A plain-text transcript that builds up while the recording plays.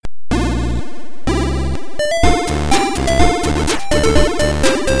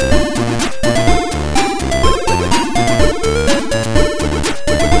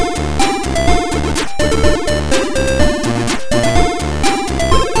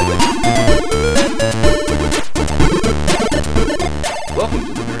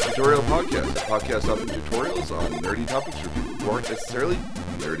podcast offering tutorials on nerdy topics for people who aren't necessarily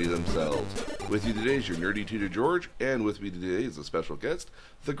nerdy themselves. With you today is your nerdy tutor George, and with me today is a special guest,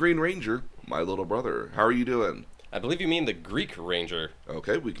 the Green Ranger, my little brother. How are you doing? I believe you mean the Greek Ranger.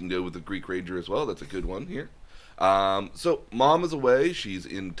 Okay, we can go with the Greek Ranger as well. That's a good one here. So Mom is away. She's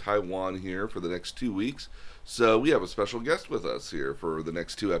in Taiwan here for the next 2 weeks. So we have a special guest with us here for the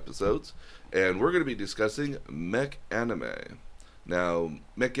next 2 episodes. And we're going to be discussing mech anime. Now,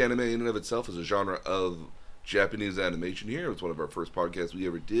 mech anime in and of itself is a genre of Japanese animation here. It's one of our first podcasts we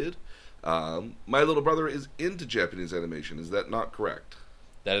ever did. My little brother is into Japanese animation. Is that not correct?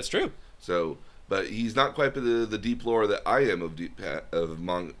 That is true. So, but he's not quite the deep lore that I am of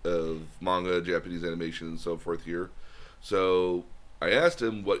manga, Japanese animation, and so forth here. So I asked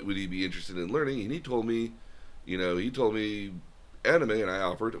him what would he be interested in learning, and he told me anime, and I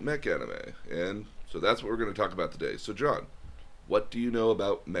offered mech anime. And so that's what we're going to talk about today. So John, what do you know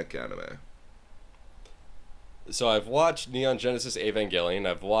about mech anime? So I've watched Neon Genesis Evangelion.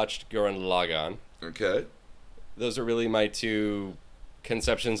 I've watched Gurren Lagann. Okay. Those are really my two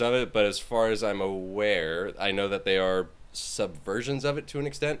conceptions of it, but as far as I'm aware, I know that they are subversions of it to an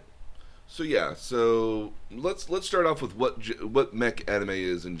extent. So yeah, so let's start off with what mech anime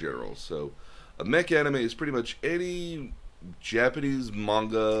is in general. So a mech anime is pretty much any Japanese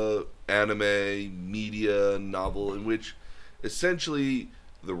manga, anime, media, novel in which essentially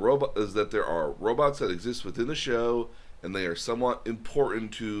the robot is that there are robots that exist within the show and they are somewhat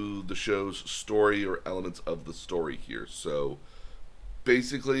important to the show's story or elements of the story here. So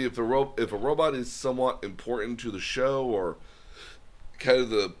basically, if a robot is somewhat important to the show or kind of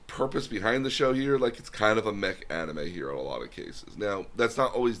the purpose behind the show here, like it's kind of a mech anime here in a lot of cases. Now, that's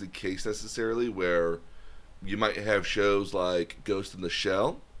not always the case necessarily, where you might have shows like Ghost in the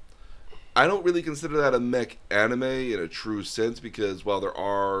Shell. I don't really consider that a mech anime in a true sense, because while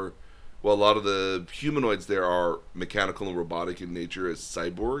a lot of the humanoids there are mechanical and robotic in nature as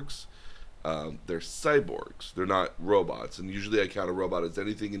cyborgs, they're cyborgs. They're not robots. And usually I count a robot as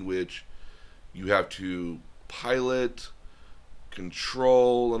anything in which you have to pilot,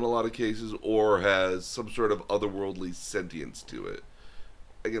 control in a lot of cases, or has some sort of otherworldly sentience to it.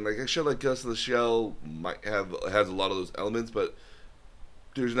 Again, like a show like Ghost in the Shell has a lot of those elements, but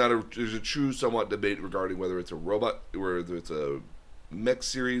there's a true somewhat debate regarding whether it's a robot, whether it's a mech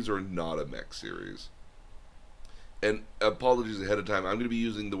series or not a mech series. And apologies ahead of time, I'm going to be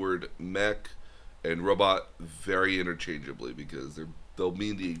using the word mech and robot very interchangeably, because they'll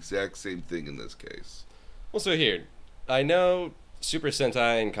mean the exact same thing in this case. Well, so here, I know Super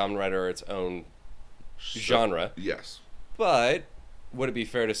Sentai and Kamen Rider are its own genre. Yes. But would it be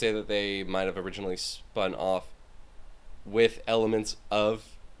fair to say that they might have originally spun off with elements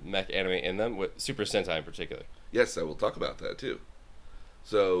of mech anime in them, with Super Sentai in particular? Yes, I will talk about that too.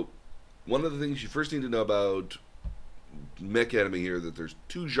 So, one of the things you first need to know about mech anime here, that there's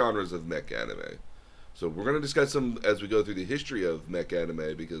 2 genres of mech anime. So we're going to discuss them as we go through the history of mech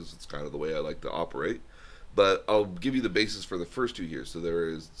anime, because it's kind of the way I like to operate. But I'll give you the basis for the first 2 here. So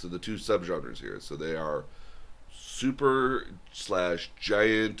the 2 subgenres here. So they are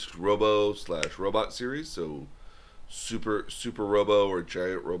super/giant robo/robot series. So super robo or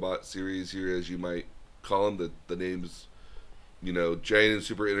giant robot series here, as you might call them. The names, giant and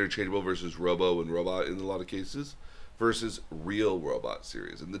super interchangeable, versus robo and robot in a lot of cases, versus real robot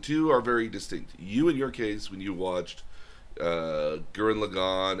series. And the 2 are very distinct. You, in your case, when you watched Gurren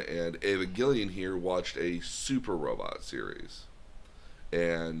Lagann and Evangelion here, watched a super robot series.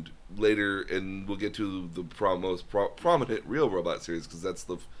 And later, and we'll get to the most prominent real robot series, because that's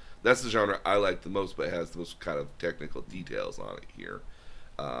the genre I like the most, but has the most kind of technical details on it here.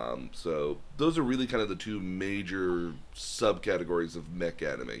 So those are really kind of the 2 major subcategories of mech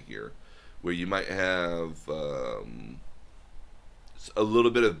anime here, where you might have a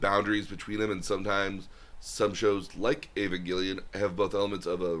little bit of boundaries between them, and sometimes some shows like Evangelion have both elements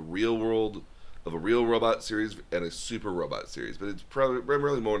of a real real robot series and a super robot series, but it's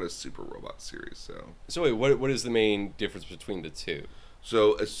primarily more in a super robot series. So wait, what is the main difference between the 2?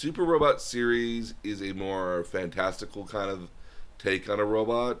 So a super robot series is a more fantastical kind of take on a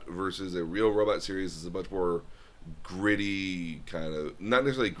robot, versus a real robot series is a much more gritty kind of, not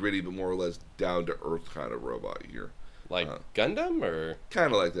necessarily gritty, but more or less down to earth kind of robot here. Like Gundam, or?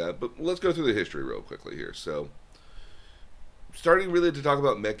 Kind of like that, but let's go through the history real quickly here. So, starting really to talk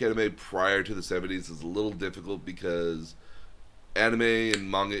about mech anime prior to the 70s is a little difficult, because anime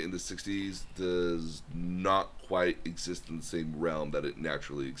and manga in the 60s does not quite exist in the same realm that it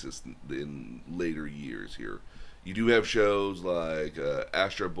naturally exists in later years here. You do have shows like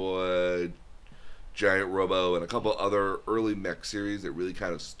Astro Boy, Giant Robo, and a couple other early mech series that really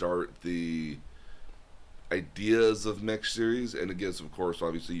kind of start the ideas of mech series. And again, of course,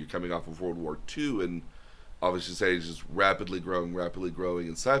 obviously, you're coming off of World War II, and obviously, say it's just rapidly growing,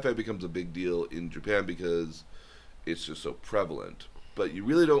 and sci-fi becomes a big deal in Japan because it's just so prevalent. But you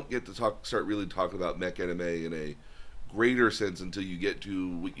really don't get to start really talking about mech anime in a greater sense until you get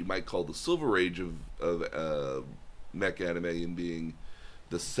to what you might call the silver age of mech anime, in being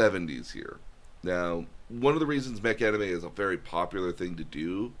the 70s here. Now, one of the reasons mech anime is a very popular thing to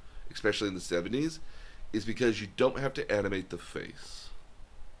do, especially in the 70s, is because you don't have to animate the face.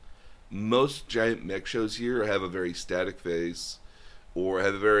 Most giant mech shows here have a very static face, or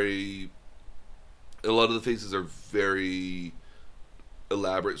have a lot of the faces are very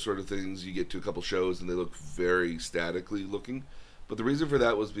elaborate sort of things. You get to a couple shows and they look very statically looking. But the reason for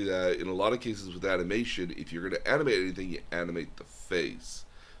that was that in a lot of cases with animation, if you're going to animate anything, you animate the face,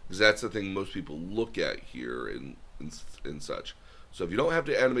 because that's the thing most people look at here and such. So if you don't have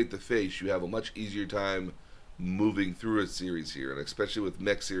to animate the face, you have a much easier time moving through a series here. And especially with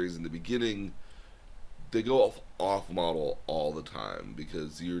mech series in the beginning, they go off model all the time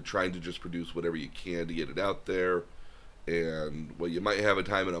because you're trying to just produce whatever you can to get it out there. And while you might have a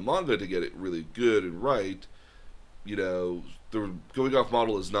time in a manga to get it really good and right, the going off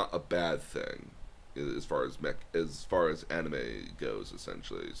model is not a bad thing as far as anime goes,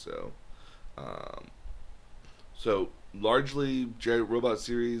 essentially. So largely giant robot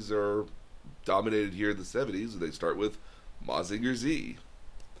series are dominated here in the 70s, and they start with Mazinger Z.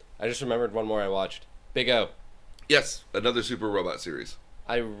 I just remembered one more I watched. Big O. Yes, another super robot series.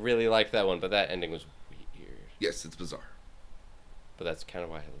 I really liked that one, but that ending was weird. Yes, it's bizarre. But that's kind of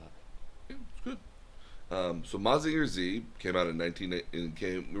why I love it. Yeah, it's good. So Mazinger Z came out in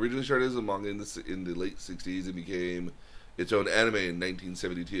originally started as a manga in the late 60s and became its own anime in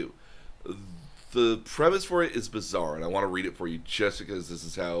 1972. The premise for it is bizarre, and I want to read it for you just because this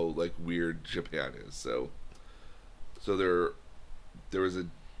is how weird Japan is. So there was a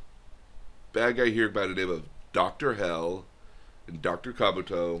bad guy here by the name of Dr. Hell and Dr.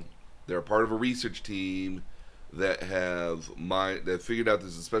 Kabuto. They're part of a research team that that figured out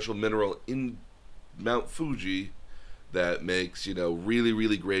there's a special mineral in Mount Fuji that makes really,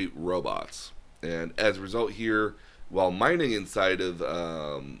 really great robots. And as a result here, while mining inside of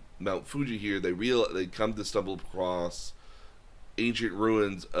Mount Fuji here, they come to stumble across ancient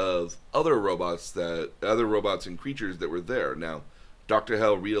ruins of other robots and creatures that were there. Now, Dr.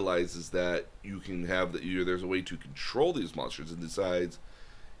 Hell realizes that there's a way to control these monsters, and decides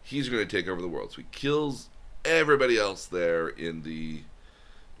he's going to take over the world. So he kills everybody else there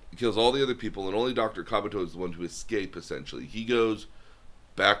he kills all the other people, and only Dr. Kabuto is the one to escape, essentially. He goes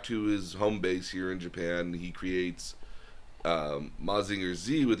back to his home base here in Japan. He creates Mazinger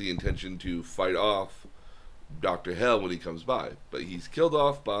Z with the intention to fight off Dr. Hell when he comes by. But he's killed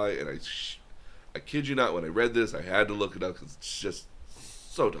off by, and I kid you not, when I read this, I had to look it up because it's just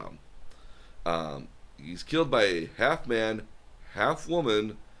so dumb. He's killed by a half-man,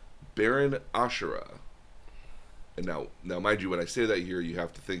 half-woman Baron Ashura. And now, mind you, when I say that here, you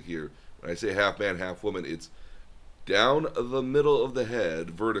have to think here, when I say half-man, half-woman, it's down the middle of the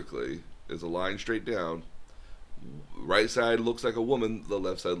head, vertically, is a line straight down. Right side looks like a woman, the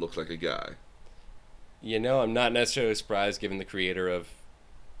left side looks like a guy. I'm not necessarily surprised, given the creator of,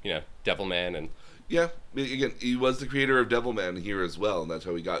 Devilman and... Yeah, again, he was the creator of Devilman here as well, and that's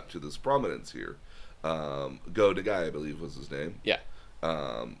how he got to this prominence here. Go Nagai, I believe, was his name. Yeah.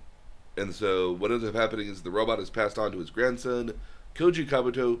 And so what ends up happening is the robot is passed on to his grandson, Koji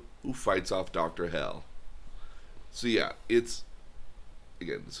Kabuto, who fights off Dr. Hell. So yeah, it's,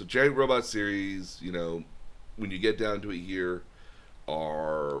 again, so giant robot series, when you get down to it here,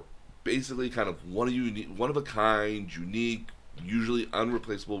 are basically kind of one of a kind, unique, usually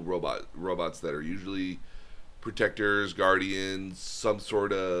unreplaceable robots that are usually protectors, guardians, some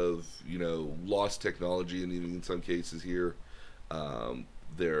sort of, lost technology, and even in some cases here,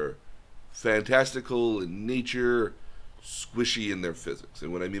 they're fantastical in nature, squishy in their physics.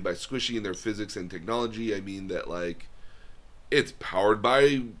 And what I mean by squishy in their physics and technology, I mean that it's powered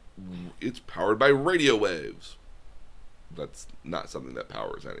by radio waves. That's not something that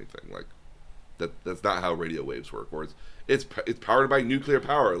powers anything. That's not how radio waves work. Or it's powered by nuclear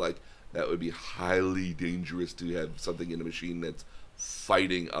power. That would be highly dangerous to have something in a machine that's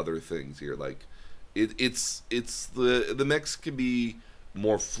fighting other things here. It's the mechs can be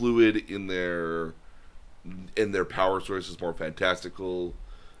more fluid in their power sources, more fantastical.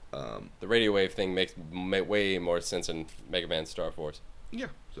 The radio wave thing makes way more sense in Mega Man Star Force. Yeah.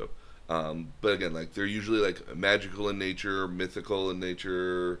 So, but again, they're usually magical in nature, mythical in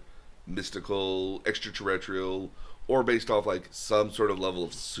nature, mystical, extraterrestrial, or based off like some sort of level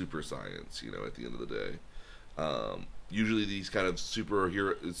of super science. At the end of the day, usually these kind of super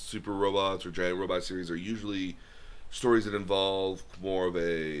robots or giant robot series are usually stories that involve more of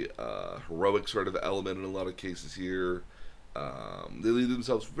a heroic sort of element in a lot of cases here. They lead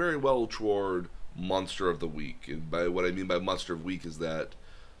themselves very well toward monster of the week, and by what I mean by monster of the week is that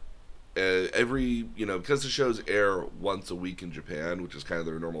every because the shows air once a week in Japan, which is kind of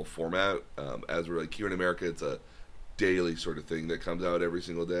their normal format. As we're like here in America, it's a daily sort of thing that comes out every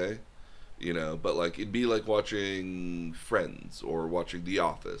single day. But like it'd be like watching Friends or watching The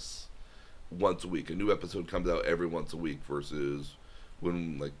Office once a week. A new episode comes out every once a week versus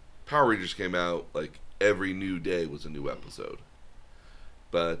when like Power Rangers came out, like every new day was a new episode.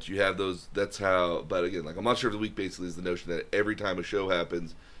 But you have those. That's how. But again, like a monster of the week basically is the notion that every time a show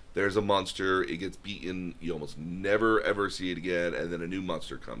happens, there's a monster. It gets beaten. You almost never ever see it again, and then a new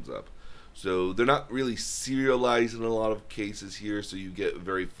monster comes up. So they're not really serialized in a lot of cases here. So you get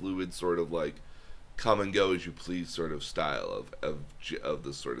very fluid sort of like come and go as you please sort of style of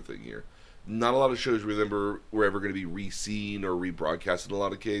this sort of thing here. Not a lot of shows, remember, were ever going to be re-seen or rebroadcast in a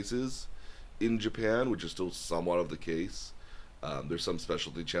lot of cases in Japan, which is still somewhat of the case. There's some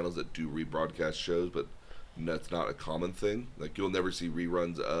specialty channels that do rebroadcast shows, but that's not a common thing. Like, you'll never see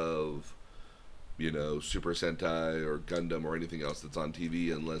reruns of, Super Sentai or Gundam or anything else that's on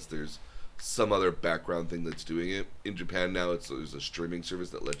TV unless there's some other background thing that's doing it. In Japan now, there's a streaming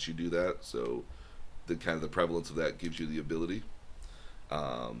service that lets you do that, so the prevalence of that gives you the ability.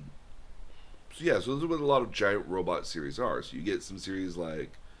 So this is what a lot of giant robot series are. So you get some series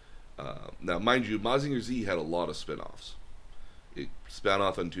like, now mind you, Mazinger Z had a lot of spin-offs. It spun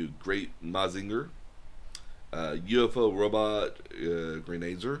off into Great Mazinger, UFO Robot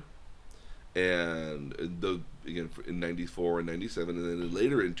Grenazer, and again in '94 and '97, and then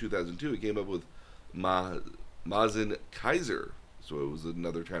later in 2002 it came up with Mazin Kaiser. So it was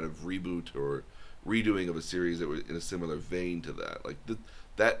another kind of reboot or redoing of a series that was in a similar vein to that. Like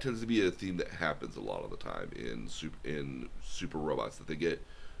that tends to be a theme that happens a lot of the time in super robots, that they get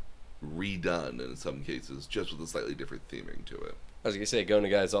redone in some cases just with a slightly different theming to it. I was gonna say, Go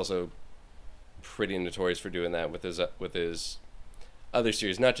Nagai is also pretty notorious for doing that with his other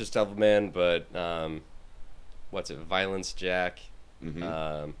series, not just Devilman, but Violence Jack, Mm-hmm.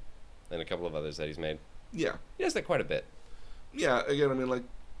 and a couple of others that he's made. Yeah, He does that quite a bit. yeah. Again, I mean, like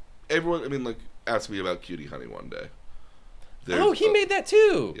everyone. I mean, like ask me about Cutie Honey one day. He made that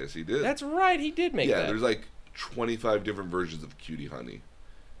too. Yes, he did. That's right, he did make that. Yeah, there's like 25 different versions of Cutie Honey,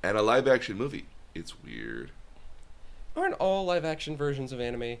 and a live action movie. It's weird. Aren't all live action versions of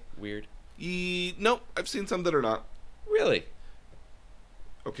anime weird? Nope, I've seen some that are not. Really?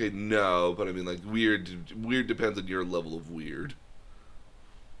 Okay, no, but I mean, like weird. Weird depends on your level of weird.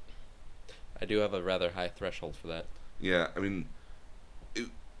 I do have a rather high threshold for that. Yeah, I mean, if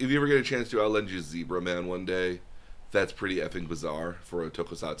you ever get a chance to, I'll lend you Zebra Man one day. That's pretty effing bizarre for a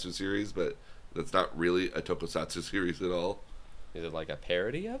tokusatsu series, but that's not really a tokusatsu series at all. Is it like a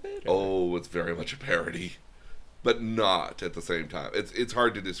parody of it? Oh, it's very much a parody, but not at the same time. It's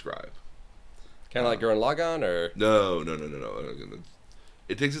hard to describe. Kind of like Gurren Lagann, or No.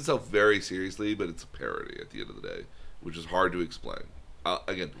 It takes itself very seriously, but it's a parody at the end of the day, which is hard to explain. I'll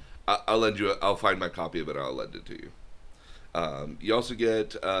lend you. I'll find my copy of it. And I'll lend it to you. You also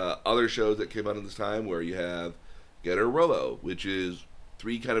get other shows that came out in this time where you have Getter Robo, which is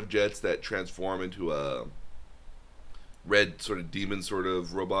 3 kind of jets that transform into a red sort of demon sort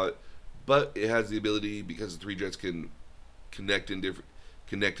of robot, but it has the ability, because the 3 jets can connect and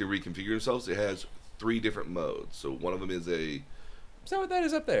reconfigure themselves. It has 3 different modes. So one of them is a. Is that what that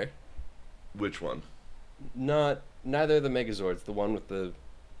is up there? Which one? Neither of the Megazords. The one with the.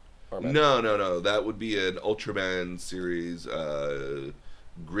 No. That would be an Ultraman series, Gridman.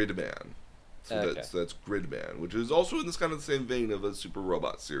 So Okay. that's Gridman, which is also in this kind of the same vein of a super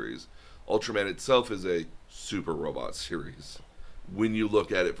robot series. Ultraman itself is a super robot series when you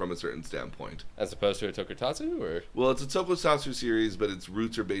look at it from a certain standpoint. As opposed to a Tokusatsu, or? Well, it's a tokusatsu series, but its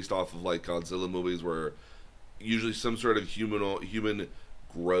roots are based off of like Godzilla movies, where usually some sort of human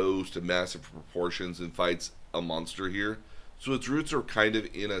grows to massive proportions and fights a monster here. So its roots are kind of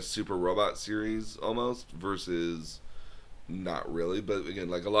in a super robot series almost, versus not really. But again,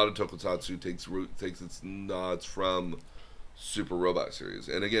 like a lot of tokusatsu takes its nods from super robot series.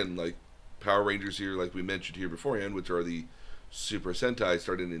 And again, like Power Rangers here, like we mentioned here beforehand, which are the Super Sentai,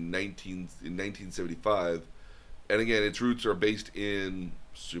 started in 1975. And again, its roots are based in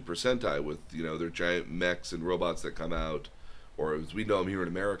Super Sentai with, their giant mechs and robots that come out, or as we know them here in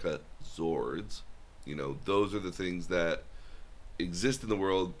America, Zords. Those are the things that exist in the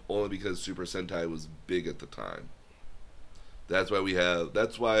world only because Super Sentai was big at the time. That's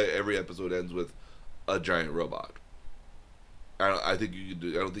why every episode ends with a giant robot. I think I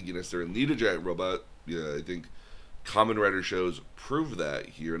don't think you necessarily need a giant robot. Yeah, I think Kamen Rider shows prove that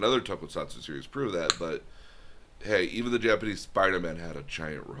here, and other tokusatsu series prove that. But hey, even the Japanese Spider-Man had a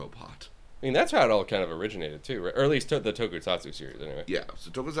giant robot. I mean, that's how it all kind of originated too, right? Or at least the Tokusatsu series, anyway. Yeah,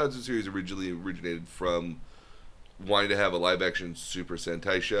 so Tokusatsu series originally originated from wanting to have a live-action Super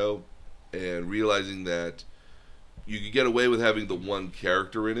Sentai show, and realizing that you could get away with having the one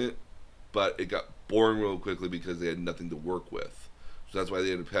character in it, but it got boring real quickly because they had nothing to work with. So that's why they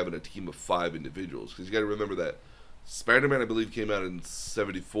ended up having a team of 5 individuals. Because you got to remember that Spider-Man, I believe, came out in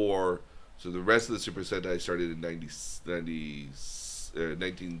 '74. So the rest of the Super Sentai started in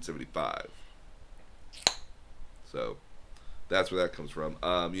 1975. So that's where that comes from.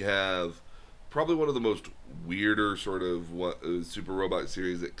 You have probably one of the most weirder sort of super robot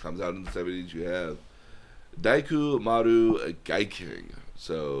series that comes out in the '70s. You have Daiku Maru Gaiking.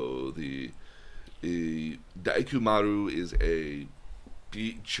 So the Daiku Maru is a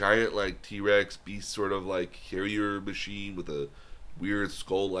giant like T-Rex beast, sort of like carrier machine with a weird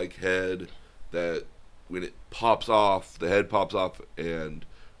skull-like head that when it pops off, the head pops off and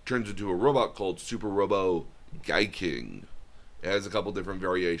turns into a robot called Super Robo Gaiking. It has a couple different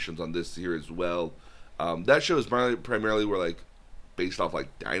variations on this here as well. That show is primarily where like based off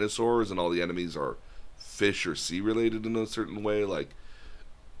like dinosaurs, and all the enemies are fish or sea related in a certain way. Like,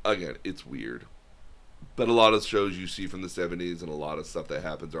 again, it's weird, but a lot of shows you see from the '70s and a lot of stuff that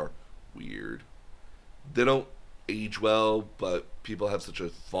happens are weird. They don't age well, but people have such a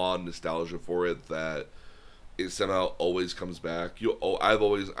fond nostalgia for it that it somehow always comes back.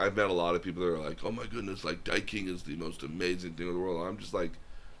 I've met a lot of people that are like, oh my goodness, like Daiking is the most amazing thing in the world. I'm just like,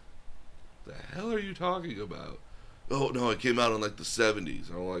 the hell are you talking about? Oh no, it came out in like the '70s.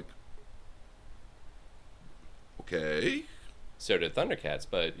 And I'm like, okay. So did Thundercats,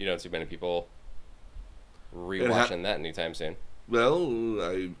 but you don't see many people rewatching that anytime soon.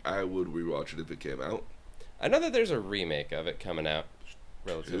 Well, I would rewatch it if it came out. I know that there's a remake of it coming out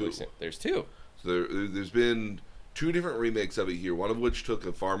relatively soon. There's 2. So there's been 2 different remakes of it here, one of which took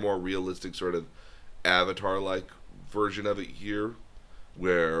a far more realistic sort of Avatar-like version of it here,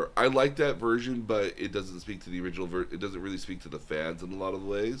 where I like that version, but it doesn't speak to the original it doesn't really speak to the fans in a lot of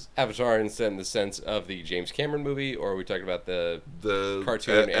ways. Avatar in the sense of the James Cameron movie, or are we talking about the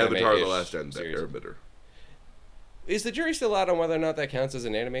cartoon Avatar: The Last series? Airbender. Is the jury still out on whether or not that counts as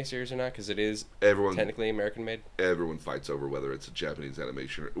an anime series or not? Because it is technically American made. Everyone fights over whether it's a Japanese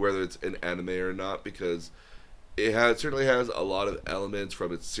animation, whether it's an anime or not, because it certainly has a lot of elements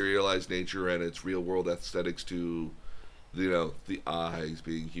from its serialized nature and its real world aesthetics to, the eyes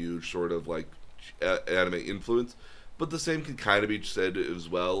being huge, sort of like anime influence. But the same can kind of be said as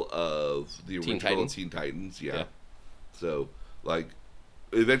well of the original Teen Titans. Yeah. So, like,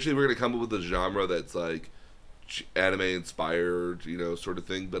 eventually we're going to come up with a genre that's like anime inspired, sort of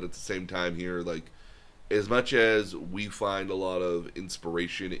thing. But at the same time here, like, as much as we find a lot of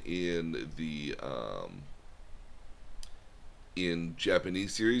inspiration in the in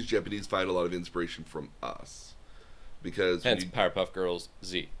Japanese series, Japanese find a lot of inspiration from us, because hence Powerpuff Girls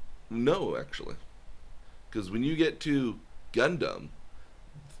Z. No, actually, because when you get to Gundam,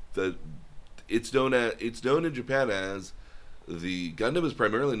 it's known in Japan as the Gundam is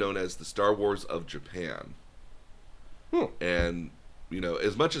primarily known as the Star Wars of Japan. And,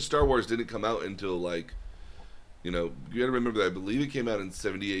 as much as Star Wars didn't come out until, like, you gotta remember that I believe it came out in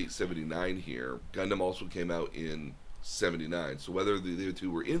 78, 79 here. Gundam also came out in 79. So whether the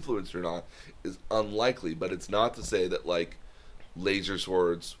 2 were influenced or not is unlikely, but it's not to say that, like, laser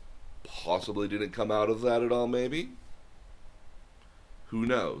swords possibly didn't come out of that at all, maybe? Who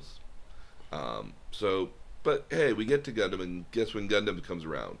knows? But hey, we get to Gundam, and guess when Gundam comes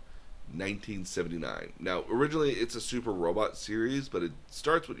around? 1979. Now, originally it's a super robot series, but it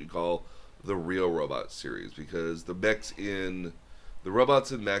starts what you call the real robot series, because the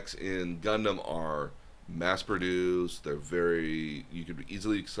robots and mechs in Gundam are mass produced. You could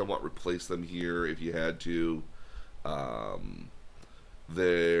easily somewhat replace them here if you had to.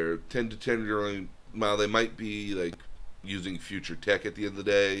 They're 10 to 10 while they might be like using future tech at the end of the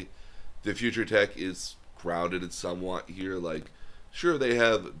day, the future tech is grounded in somewhat here. Like, sure, they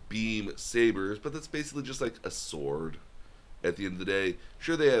have beam sabers, but that's basically just like a sword at the end of the day.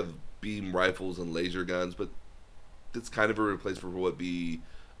 Sure, they have beam rifles and laser guns, but that's kind of a replacement for what would be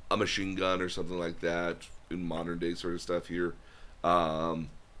a machine gun or something like that in modern day sort of stuff here.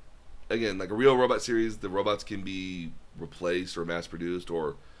 Again, like a real robot series, the robots can be replaced or mass produced,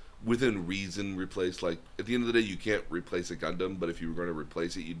 or within reason replace. Like at the end of the day, you can't replace a Gundam, but if you were going to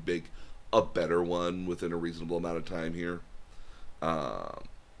replace it, you'd make a better one within a reasonable amount of time here.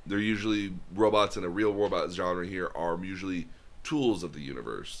 They're usually robots in a real robot genre here are usually tools of the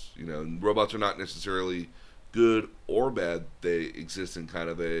universe. You know, and robots are not necessarily good or bad. They exist in kind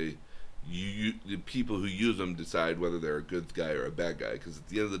of a the people who use them decide whether they're a good guy or a bad guy. Because at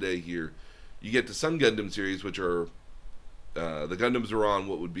the end of the day, here you get the Sun Gundam series, which are the Gundams are on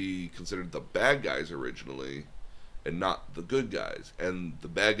what would be considered the bad guys originally, and not the good guys. And the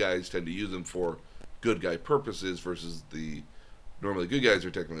bad guys tend to use them for good guy purposes versus the normally good guys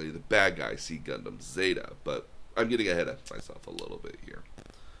are technically the bad guys. See Gundam Zeta, but I'm getting ahead of myself a little bit here.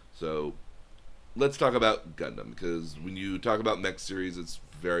 So let's talk about Gundam, because when you talk about mech series, it's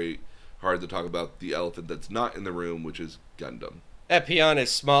very hard to talk about the elephant that's not in the room, which is Gundam. That peon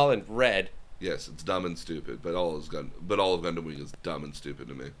is small and red. Yes, it's dumb and stupid, but all of Gundam Wing is dumb and stupid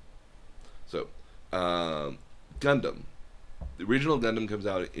to me. So, Gundam. The original Gundam comes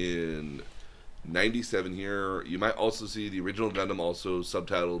out in 97 here. You might also see the original Gundam also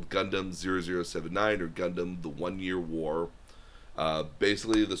subtitled Gundam 0079 or Gundam the 1 Year War.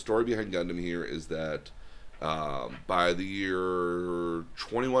 Basically, the story behind Gundam here is that by the year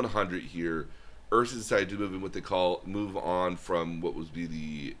 2100 here, Earth decided to move on from what would be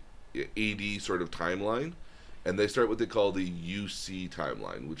the AD sort of timeline, and they start what they call the UC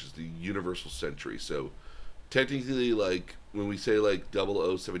timeline, which is the Universal Century. So technically, like when we say like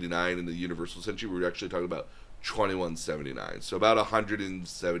 0079 in the Universal Century, we're actually talking about 2179. So about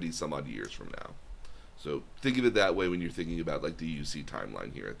 170 some odd years from now. So think of it that way when you're thinking about like the UC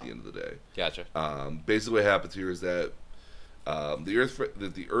timeline here at the end of the day. Gotcha. Basically, what happens here is that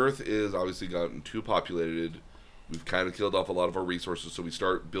the Earth is obviously gotten too populated. We've kind of killed off a lot of our resources, so we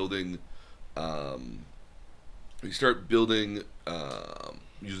start building.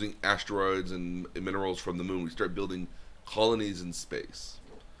 Using asteroids and minerals from the moon. We start building colonies in space,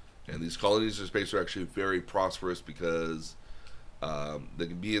 and these colonies in space are actually very prosperous because they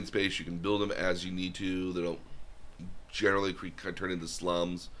can be in space. You can build them as you need to. They don't generally turn into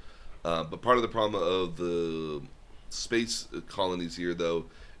slums. But part of the problem of the space colonies here, though,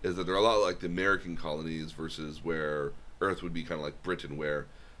 is that they're a lot like the American colonies versus where Earth would be kind of like Britain, where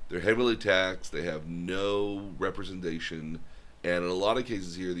they're heavily taxed, they have no representation, and in a lot of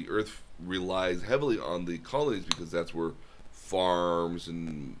cases here, the Earth relies heavily on the colonies because that's where farms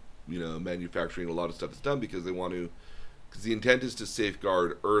and manufacturing, a lot of stuff is done because they want to. Because the intent is to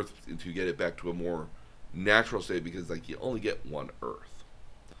safeguard Earth and to get it back to a more natural state, because like you only get one Earth.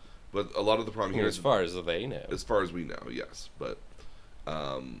 But a lot of the problem here, as far as they know, as far as we know, yes, but.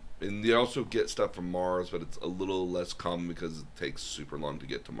 And they also get stuff from Mars, but it's a little less common because it takes super long to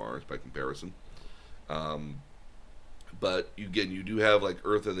get to Mars by comparison. But you do have like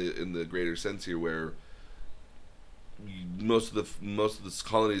Earth in the greater sense here, where most of the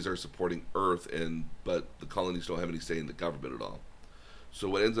colonies are supporting Earth, but the colonies don't have any say in the government at all. So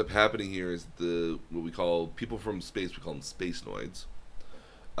what ends up happening here is what we call people from space. We call them Spacenoids.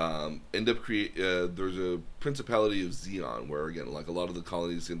 There's a Principality of Zeon, where again, like a lot of the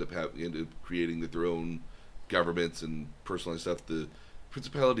colonies end up creating their own governments and personalized stuff. The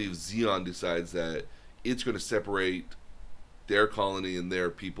Principality of Zeon decides that it's going to separate their colony and their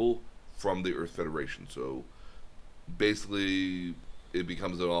people from the Earth Federation. So basically, it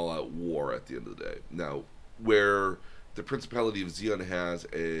becomes an all-out war at the end of the day. Now, where the Principality of Zeon has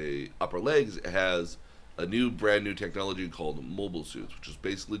a upper legs, it has a brand new technology called mobile suits, which is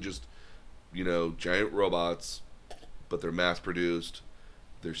basically just, giant robots, but they're mass produced.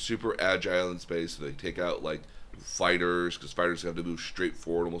 They're super agile in space, so they take out like fighters, because fighters have to move straight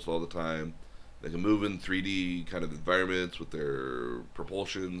forward almost all the time. They can move in 3D kind of environments with their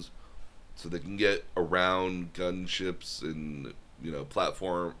propulsions, so they can get around gunships and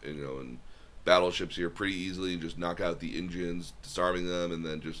platform and battleships here pretty easily, and just knock out the engines, disarming them, and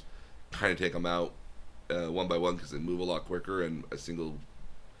then just kind of take them out. One by one, because they move a lot quicker, and a single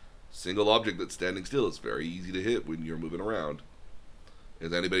object that's standing still is very easy to hit when you're moving around,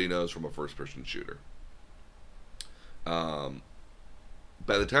 as anybody knows from a first-person shooter. By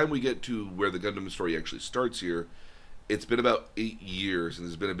the time we get to where the Gundam story actually starts here, it's been about 8 years, and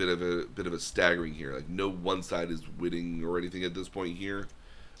there's been a bit of a staggering here. Like no one side is winning or anything at this point here,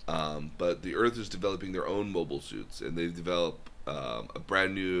 but the Earth is developing their own mobile suits, and they develop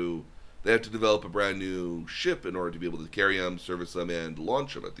They have to develop a brand new ship in order to be able to carry them, service them, and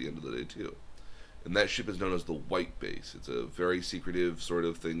launch them at the end of the day, too. And that ship is known as the White Base. It's a very secretive sort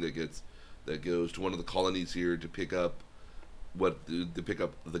of thing that goes to one of the colonies here to pick up the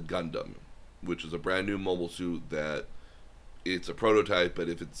Gundam, which is a brand new mobile suit that it's a prototype, but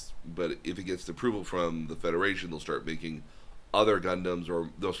if it gets approval from the Federation, they'll start making other Gundams, or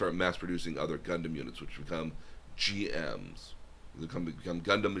they'll start mass producing other Gundam units, which become GMs. They become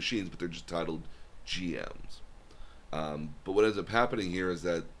Gundam machines, but they're just titled GMs. But what ends up happening here is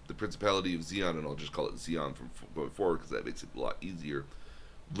that the Principality of Zeon, and I'll just call it Zeon from going forward because that makes it a lot easier,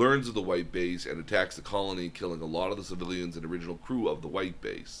 learns of the White Base and attacks the colony, killing a lot of the civilians and original crew of the White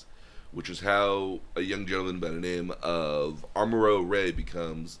Base, which is how a young gentleman by the name of Amuro Ray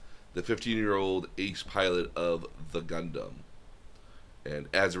becomes the 15-year-old ace pilot of the Gundam. And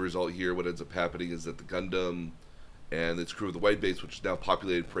as a result here, what ends up happening is that the Gundam and its crew of the White Base, which is now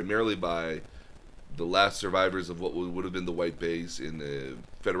populated primarily by the last survivors of what would have been the White Base in the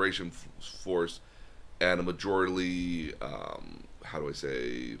Federation force, and a majority,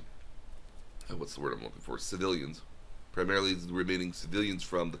 what's the word I'm looking for? Civilians. Primarily the remaining civilians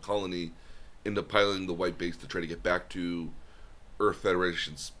from the colony end up piloting the White Base to try to get back to Earth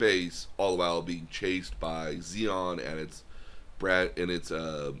Federation space, all the while being chased by Zeon and its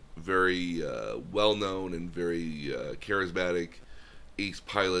very well-known and very charismatic ace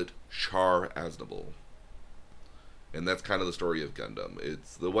pilot, Char Aznable. And that's kind of the story of Gundam.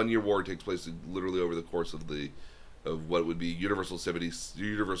 It's the 1 year war takes place literally over the course of what would be Universal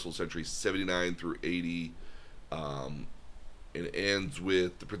Century 79 through 80. It ends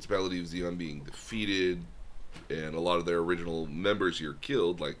with the Principality of Zeon being defeated and a lot of their original members here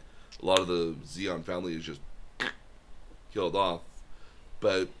killed. Like, a lot of the Zeon family is just killed off.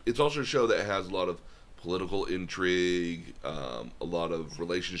 But it's also a show that has a lot of political intrigue, a lot of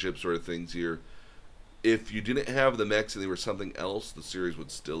relationship sort of things here. If you didn't have the mechs and they were something else, the series would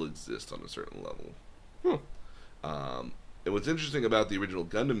still exist on a certain level. And what's interesting about the original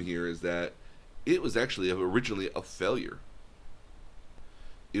Gundam here is that it was actually originally a failure.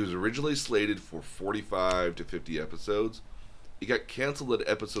 It was originally slated for 45 to 50 episodes. It got canceled at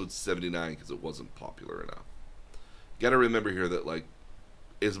episode 79 because it wasn't popular enough. You got to remember here that, like,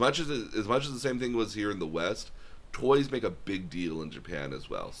 as much as the same thing was here in the West, toys make a big deal in Japan as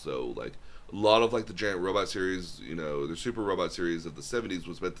well. So, like, a lot of, like, the giant robot series, the Super Robot series of the 70s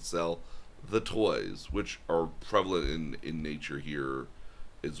was meant to sell the toys, which are prevalent in nature here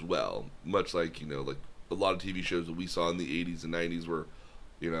as well. Much like, like a lot of TV shows that we saw in the 80s and 90s were,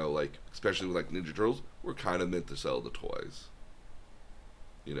 like, especially with, like, Ninja Turtles, were kind of meant to sell the toys.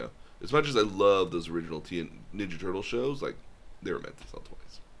 As much as I love those original Ninja Turtle shows, like, they were meant to sell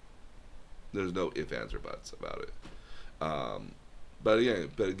toys. There's no ifs, ands, or buts about it. But again,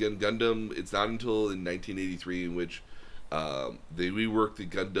 Gundam, it's not until in 1983 in which they reworked the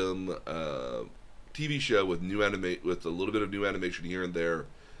Gundam TV show with with a little bit of new animation here and there.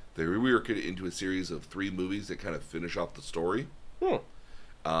 They reworked it into a series of 3 movies that kind of finish off the story.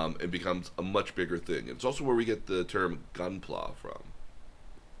 And becomes a much bigger thing. It's also where we get the term Gunpla from.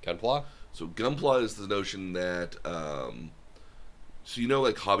 Gunpla? So Gunpla is the notion that,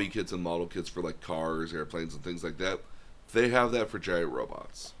 like hobby kits and model kits for like cars, airplanes, and things like that. They have that for giant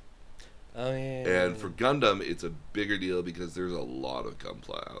robots. Oh, yeah. And for Gundam, it's a bigger deal because there's a lot of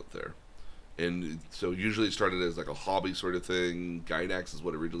Gunpla out there. And so usually it started as like a hobby sort of thing. Gainax is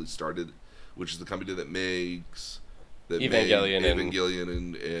what originally started, which is the company that makes... Evangelion and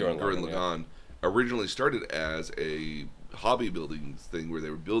Gurren Lagann originally started as a hobby building thing where they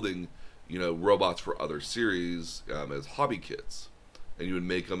were building, robots for other series as hobby kits. And you would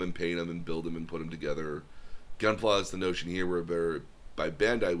make them and paint them and build them and put them together. Gunpla is the notion here where by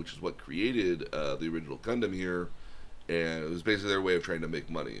Bandai, which is what created the original Gundam here, and it was basically their way of trying to make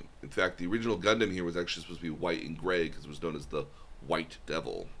money. In fact, the original Gundam here was actually supposed to be white and gray because it was known as the White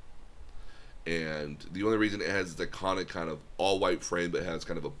Devil. And the only reason it has this iconic kind of all-white frame but has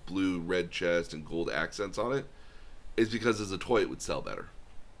kind of a blue, red chest and gold accents on it is because as a toy it would sell better.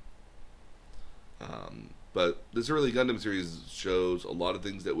 But this early Gundam series shows a lot of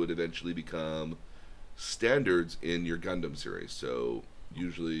things that would eventually become standards in your Gundam series. So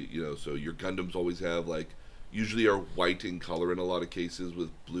usually, so your Gundams always have usually are white in color in a lot of cases with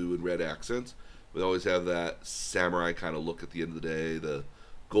blue and red accents. They always have that samurai kind of look at the end of the day, the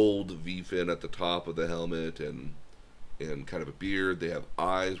gold V-fin at the top of the helmet and kind of a beard. They have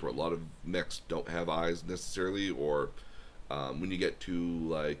eyes, where a lot of mechs don't have eyes necessarily, or when you get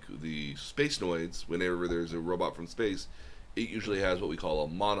to the Space Noids, whenever there's a robot from space, it usually has what we call a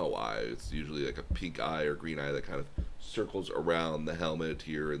mono eye. It's usually like a pink eye or green eye that kind of circles around the helmet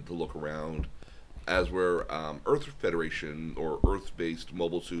here and to look around. As where Earth Federation or Earth-based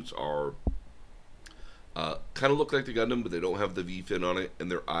mobile suits are kind of look like the Gundam, but they don't have the V-fin on it,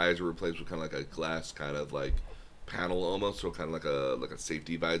 and their eyes are replaced with kind of like a glass kind of like panel almost, so kind of like a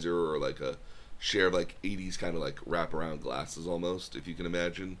safety visor or like a share of like 80s kind of like wraparound glasses almost, if you can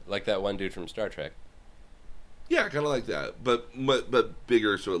imagine. Like that one dude from Star Trek. Yeah, kind of like that, but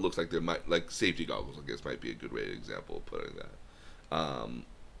bigger, so it looks like there might like safety goggles. I guess might be a good way example of putting that.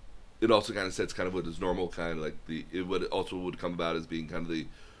 It also kind of sets kind of what is normal, kind of like what it also would come about as being kind of the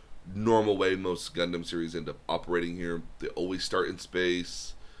normal way most Gundam series end up operating here. They always start in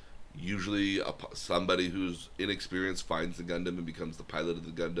space. Usually, somebody who's inexperienced finds the Gundam and becomes the pilot of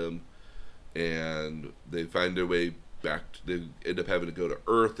the Gundam, and they find their way back. They end up having to go to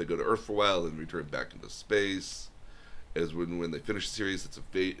Earth. They go to Earth for a while, and return back into space. As when they finish the series,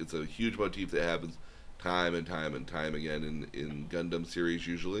 it's a huge motif that happens time and time and time again in Gundam series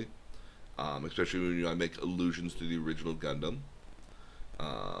usually, especially when you make allusions to the original Gundam.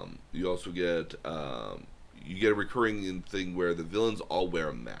 You also get a recurring thing where the villains all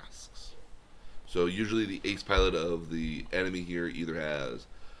wear masks. So usually the ace pilot of the enemy here either has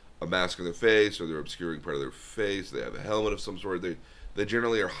a mask on their face, or they're obscuring part of their face. They have a helmet of some sort. They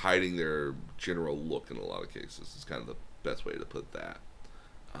generally are hiding their general look in a lot of cases. It's kind of the best way to put that.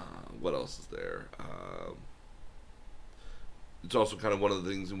 What else is there? It's also kind of one of the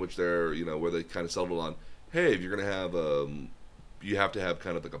things in which they're, where they kind of settle on, hey, if you're going to have you have to have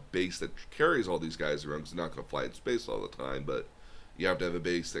kind of like a base that carries all these guys around, because they're not going to fly in space all the time, but you have to have a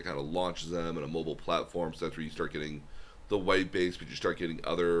base that kind of launches them and a mobile platform, so that's where you start getting the white base, but you start getting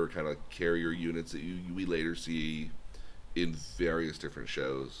other kind of carrier units that we later see in various different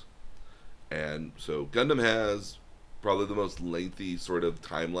shows. And so Gundam has probably the most lengthy sort of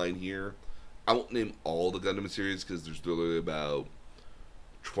timeline here. I won't name all the Gundam series because there's literally about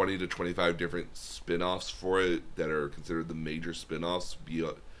 20 to 25 different spin-offs for it that are considered the major spin-offs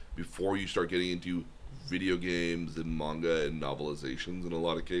before you start getting into video games and manga and novelizations in a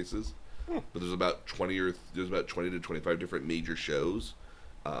lot of cases. But there's about 20 to 25 different major shows,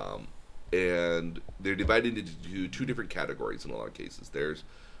 and they're divided into two different categories in a lot of cases. There's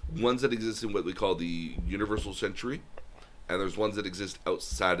ones that exist in what we call the Universal Century, and there's ones that exist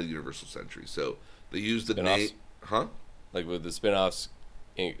outside of the Universal Century. So they use the name, like with the spin-offs,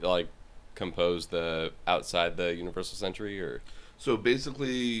 like compose the outside the Universal Century, or so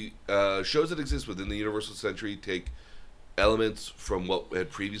basically shows that exist within the Universal Century take elements from what had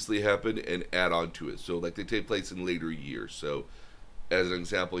previously happened and add on to it. So like they take place in later years. So as an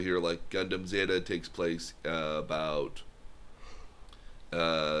example here, like Gundam Zeta takes place about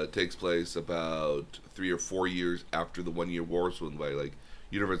 3 or 4 years after the 1 year war. So by like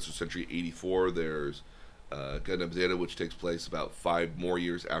Universal Century 84, there's Gundam Zeta, which takes place about 5 more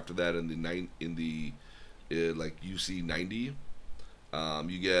years after that in the like UC 90.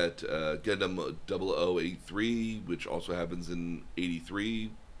 You get Gundam 0083, which also happens in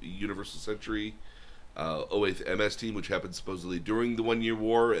 83 Universal Century. 08th MS Team, which happens supposedly during the 1 year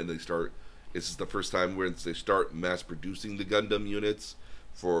war, and this is the first time where they start mass producing the Gundam units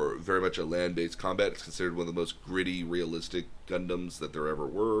for very much a land-based combat. It's considered one of the most gritty, realistic Gundams that there ever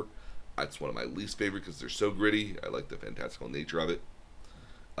were. It's one of my least favorite because they're so gritty. I like the fantastical nature of it.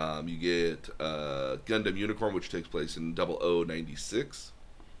 You get Gundam Unicorn, which takes place in 0096,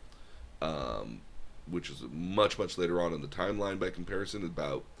 which is much, much later on in the timeline by comparison.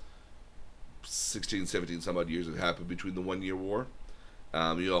 About 16, 17 some odd years have happened between the 1 year war.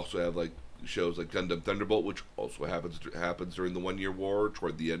 You also have like shows like Gundam Thunderbolt, which also happens during the 1 year war,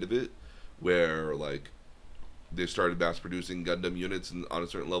 toward the end of it, where like they started mass producing Gundam units on a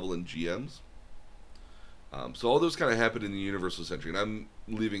certain level in GMs. So all those kind of happen in the Universal Century, and I'm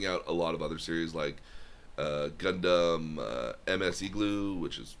leaving out a lot of other series like Gundam MS Igloo,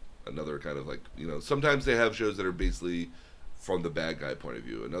 which is another kind of like, sometimes they have shows that are basically from the bad guy point of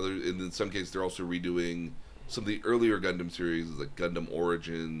view. And in some cases, they're also redoing some of the earlier Gundam series, like Gundam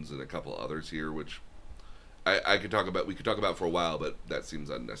Origins and a couple others here, which we could talk about for a while, but that seems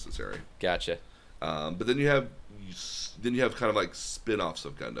unnecessary. Gotcha. But then you have kind of like spin-offs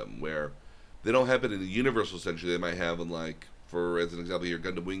of Gundam where they don't happen in the Universal Century. They might have as an example here,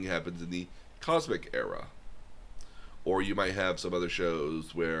 Gundam Wing happens in the Cosmic Era. Or you might have some other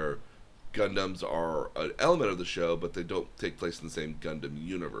shows where Gundams are an element of the show, but they don't take place in the same Gundam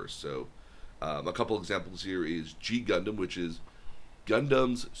universe. So a couple examples here is G Gundam, which is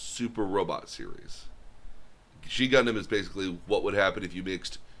Gundam's Super Robot series. G Gundam is basically what would happen if you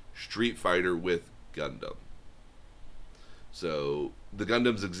mixed Street Fighter with Gundam. So the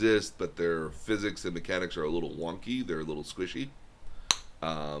Gundams exist, but their physics and mechanics are a little wonky. They're a little squishy.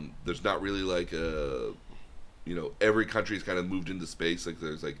 There's not really like every country's kind of moved into space. Like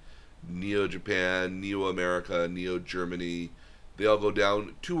there's like Neo Japan, Neo America, Neo Germany. They all go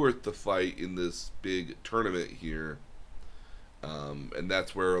down to Earth to fight in this big tournament here. And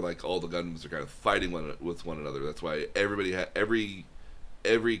that's where like all the Gundams are kind of fighting with one another. That's why every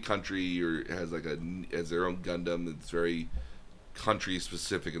country has like has their own Gundam. It's very country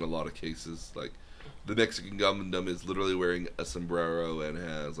specific in a lot of cases. Like the Mexican Gundam is literally wearing a sombrero and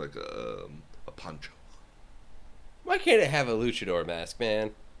has like a poncho. Why can't it have a luchador mask,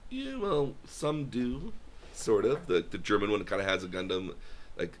 man? Yeah, well, some do, sort of. The German one kind of has a Gundam,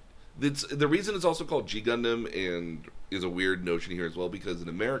 like it's the reason it's also called G Gundam and is a weird notion here as well because in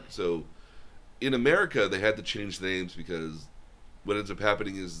America they had to change the names because what ends up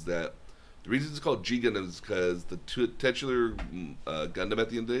happening is that the reason it's called G Gundam is because the titular Gundam at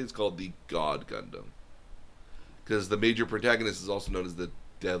the end of the day is called the God Gundam because the major protagonist is also known as the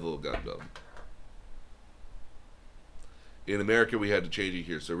Devil Gundam. In America, we had to change it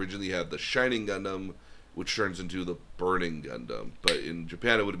here. So originally you have the Shining Gundam, which turns into the Burning Gundam. But in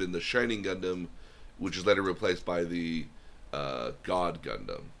Japan, it would have been the Shining Gundam, which is later replaced by the God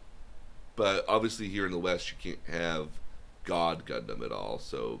Gundam. But obviously here in the West, you can't have God Gundam at all,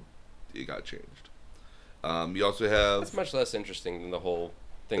 so it got changed. You also have... That's much less interesting than the whole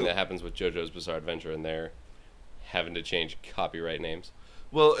thing that happens with JoJo's Bizarre Adventure and they're having to change copyright names.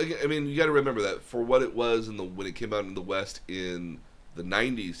 Well, I mean, you got to remember that for what it was when it came out in the West in the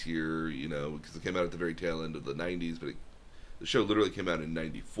 90s here, you know, because it came out at the very tail end of the 90s, but the show literally came out in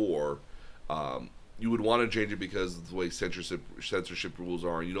 94. You would want to change it because of the way censorship rules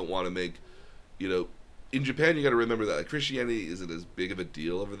are, and you don't want to make, you know, in Japan, you got to remember that like, Christianity isn't as big of a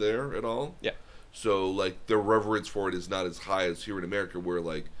deal over there at all. Yeah. So, like, their reverence for it is not as high as here in America, where,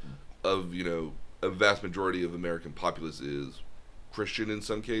 like, a vast majority of American populace is Christian in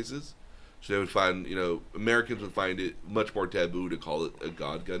some cases. So they would find, Americans would find it much more taboo to call it a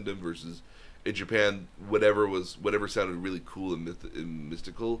God Gundam versus in Japan, whatever sounded really cool and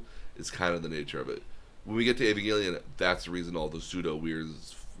mystical is kind of the nature of it. When we get to Evangelion, that's the reason all the pseudo weird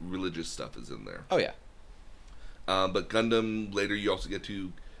religious stuff is in there. Oh yeah. But Gundam, later you also get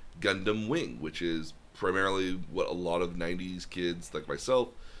to Gundam Wing, which is primarily what a lot of 90s kids like myself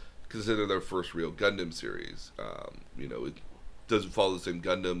consider their first real Gundam series. It doesn't follow the same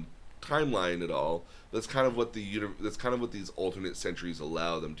Gundam timeline at all. That's kind of what these alternate centuries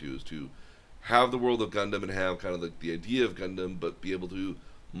allow them to, is to have the world of Gundam and have kind of like the idea of Gundam, but be able to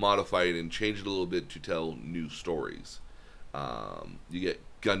modify it and change it a little bit to tell new stories. You get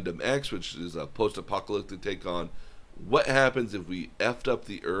Gundam X, which is a post-apocalyptic take on what happens if we effed up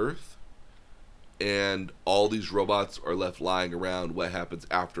the Earth and all these robots are left lying around. What happens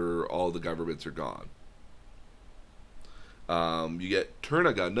after all the governments are gone? You get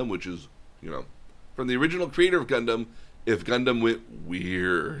Turna Gundam, which is, from the original creator of Gundam, if Gundam went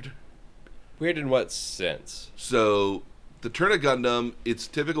weird. Weird in what sense? So, the Turna Gundam, its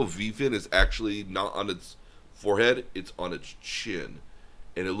typical V-fin is actually not on its forehead, it's on its chin.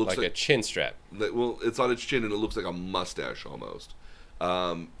 And it looks like a chin strap. Well, it's on its chin and it looks like a mustache almost.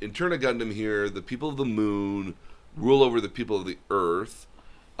 In Turna Gundam here, the people of the moon rule over the people of the Earth.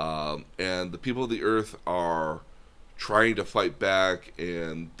 And the people of the Earth are trying to fight back,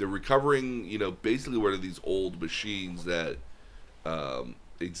 and they're recovering, basically what are these old machines that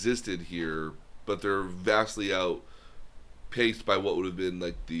existed here, but they're vastly outpaced by what would have been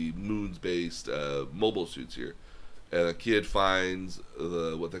like the moon's based mobile suits here. And a kid finds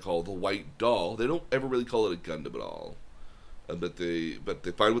what they call the white doll. They don't ever really call it a Gundam at all, but they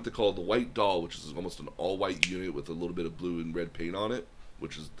find what they call the white doll, which is almost an all white unit with a little bit of blue and red paint on it,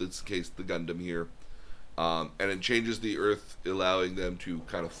 which is in this case the Gundam here. And it changes the Earth, allowing them to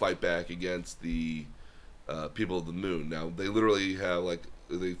kind of fight back against the people of the moon. Now, they literally have,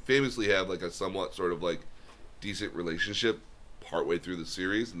 they famously have, a somewhat sort of, decent relationship partway through the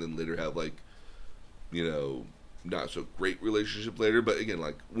series, and then later have, not so great relationship later. But again,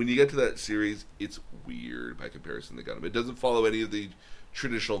 when you get to that series, it's weird by comparison to Gundam. It doesn't follow any of the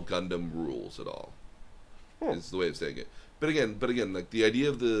traditional Gundam rules at all. Is the way of saying it. But again, the idea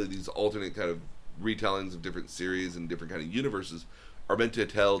of these alternate kind of retellings of different series and different kind of universes are meant to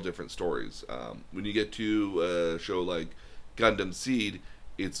tell different stories. When you get to a show like Gundam Seed,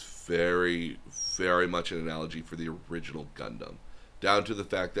 it's very, very much an analogy for the original Gundam, down to the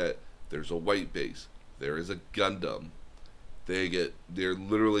fact that there's a white base, there is a Gundam. They're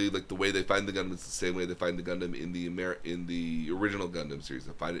literally the way they find the Gundam is the same way they find the Gundam in the original Gundam series.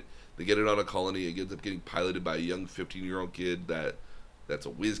 They get it on a colony. It ends up getting piloted by a young 15-year-old kid that's a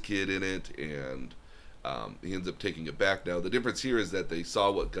whiz kid in it, and he ends up taking it back. Now, the difference here is that they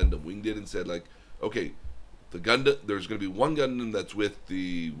saw what Gundam Wing did and said, okay, there's going to be one Gundam that's with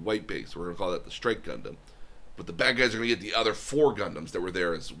the white base. We're going to call that the Strike Gundam. But the bad guys are going to get the other 4 Gundams that were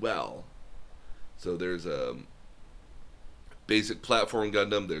there as well. So there's basic platform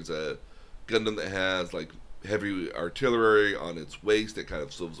Gundam. There's a Gundam that has like heavy artillery on its waist that kind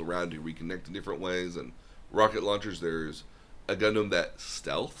of swivels around to reconnect in different ways, and rocket launchers. There's a Gundam that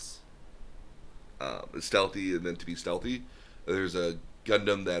stealths. Is stealthy and meant to be stealthy. There's a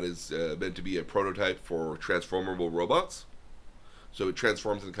Gundam that is meant to be a prototype for transformable robots. So it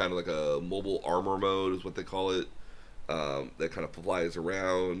transforms in kind of like a mobile armor mode, is what they call it. That kind of flies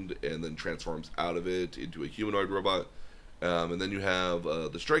around and then transforms out of it into a humanoid robot. And then you have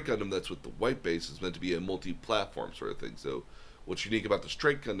the Strike Gundam that's with the white base, is meant to be a multi-platform sort of thing. So what's unique about the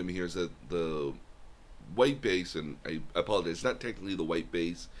Strike Gundam here is that the white base, and I apologize, it's not technically the white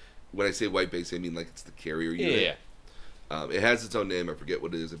base. When I say white base, I mean like it's the carrier unit. Yeah. It has its own name. I forget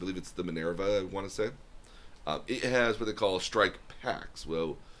what it is. I believe it's the Minerva, I want to say. It has what they call strike packs.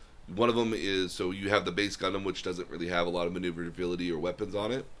 Well, one of them is, so you have the base Gundam, which doesn't really have a lot of maneuverability or weapons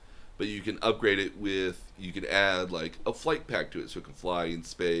on it, but you can upgrade it with, you can add like a flight pack to it, so it can fly in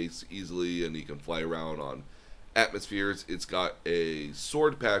space easily, and you can fly around on atmospheres. It's got a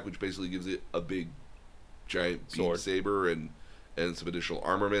sword pack, which basically gives it a big, giant beam saber and some additional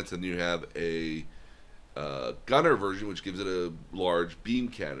armaments, and you have a gunner version, which gives it a large beam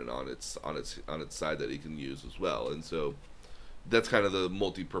cannon on its side that it can use as well. And so that's kind of the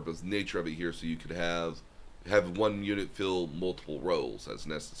multi-purpose nature of it here. So you could have one unit fill multiple roles as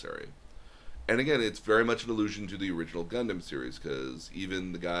necessary. And again, it's very much an allusion to the original Gundam series, because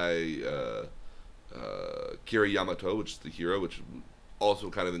even the guy Kira Yamato, which is the hero, which also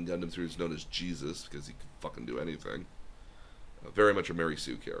kind of in Gundam series known as Jesus, because he can fucking do anything. Very much a Mary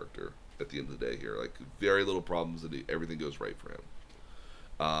Sue character at the end of the day here. Like, very little problems, and everything goes right for him.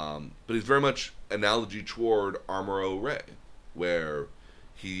 But he's very much analogy toward Amuro Ray, where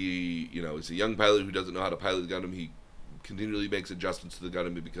he, is a young pilot who doesn't know how to pilot the Gundam. He continually makes adjustments to the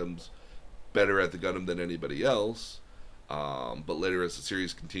Gundam. He becomes better at the Gundam than anybody else. But later, as the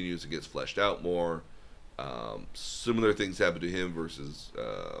series continues and gets fleshed out more, similar things happen to him versus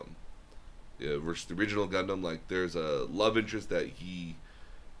the original Gundam. Like, there's a love interest that he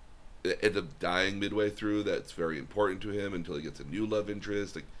ends up dying midway through that's very important to him until he gets a new love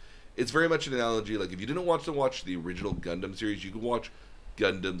interest. Like, it's very much an analogy. Like, if you didn't watch the original Gundam series, you can watch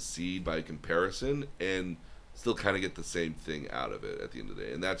Gundam Seed by comparison and still kind of get the same thing out of it at the end of the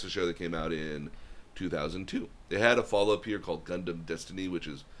day. And that's a show that came out in 2002. They had a follow-up here called Gundam Destiny, which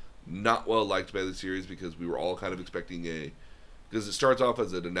is not well liked by the series, because we were all kind of expecting because it starts off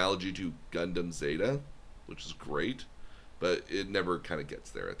as an analogy to Gundam Zeta, which is great, but it never kind of gets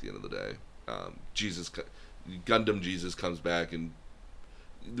there at the end of the day. Gundam Jesus comes back, and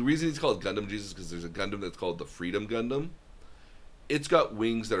the reason he's called Gundam Jesus is because there's a Gundam that's called the Freedom Gundam. It's got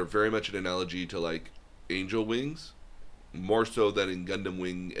wings that are very much an analogy to, like, angel wings, more so than in Gundam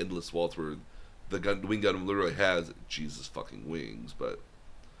Wing Endless Waltz, where the Wing Gundam literally has Jesus fucking wings,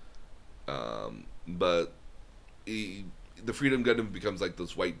 the Freedom Gundam becomes like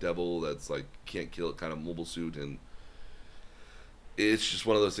this white devil that's like can't kill it kind of mobile suit, and it's just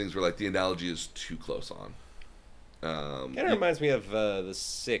one of those things where like the analogy is too close on. Kind of reminds me of the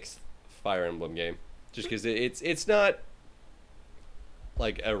 6th Fire Emblem game, just because it's not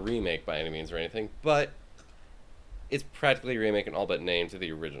like a remake by any means or anything, but it's practically a remake in all but name to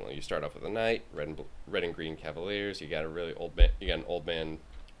the original. You start off with a knight, red and green cavaliers. You got a really old man. You got an old man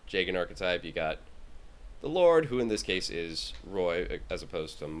Jagan archetype. You got the Lord, who in this case is Roy, as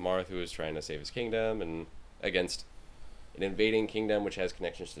opposed to Marth, who is trying to save his kingdom, and against an invading kingdom which has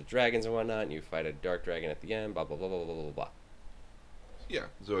connections to dragons and whatnot, and you fight a dark dragon at the end, blah, blah, blah, blah, blah, blah, blah. Yeah,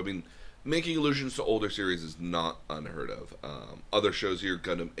 so I mean, making allusions to older series is not unheard of. Other shows here,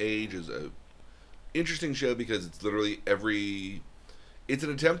 Gundam Age is a interesting show because it's literally it's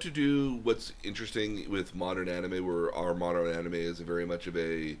an attempt to do what's interesting with modern anime, where our modern anime is very much of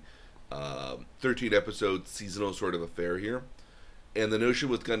a 13-episode seasonal sort of affair here. And the notion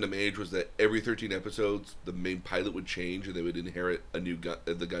with Gundam Age was that every 13 episodes, the main pilot would change, and they would inherit a new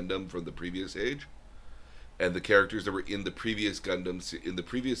the Gundam from the previous age. And the characters that were in the previous Gundam in the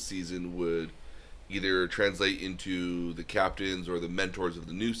previous season would either translate into the captains or the mentors of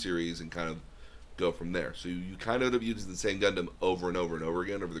the new series, and kind of go from there. So you kind of end up using the same Gundam over and over and over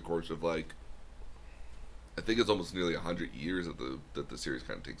again over the course of, like, I think it's almost nearly 100 years that the series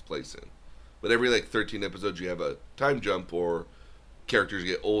kind of takes place in. But every, like, 13 episodes, you have a time jump, or characters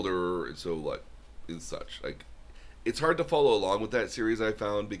get older, and so, like, and such. Like, it's hard to follow along with that series, I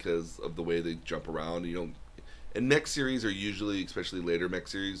found, because of the way they jump around. And mech series are usually, especially later mech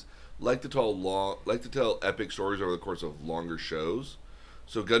series, like to tell epic stories over the course of longer shows.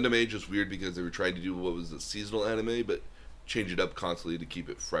 So Gundam Age is weird because they were trying to do what was a seasonal anime, but change it up constantly to keep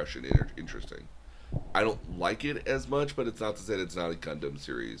it fresh and interesting. I don't like it as much, but it's not to say that it's not a Gundam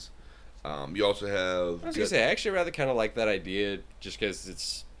series. You also have. I was gonna say, I actually rather kind of like that idea, just because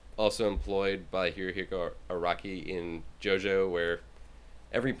it's also employed by Hirohiko Araki in JoJo, where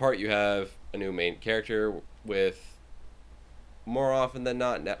every part you have a new main character with, more often than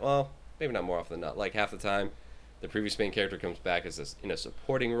not, well, maybe not more often than not, like half the time, the previous main character comes back in a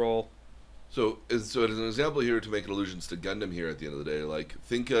supporting role. As an example here, to make allusions to Gundam here at the end of the day, like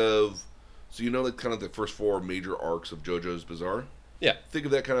think of, so like kind of the first four major arcs of JoJo's Bizarre. Yeah. Think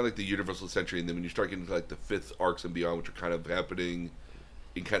of that kind of like the Universal Century, and then when you start getting to like the fifth arcs and beyond, which are kind of happening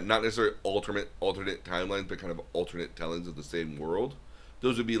in kind of, not necessarily alternate timelines, but kind of alternate tellings of the same world.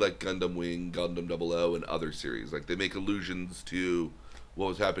 Those would be like Gundam Wing, Gundam 00, and other series. Like they make allusions to what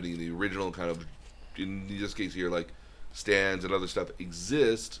was happening in the original kind of, in this case here, like stands and other stuff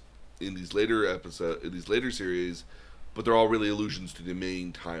exist in these later series, but they're all really allusions to the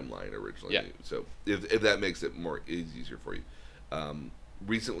main timeline originally. Yeah. So if that makes it more easier for you.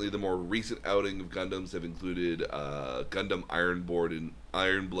 Recently, the more recent outing of Gundams have included Gundam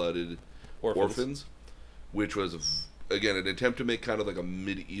Iron-Blooded Orphans, which was again an attempt to make kind of like a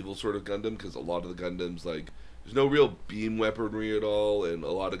medieval sort of Gundam, because a lot of the Gundams, like, there's no real beam weaponry at all, and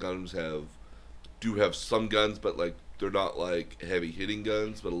a lot of Gundams do have some guns, but like they're not like heavy hitting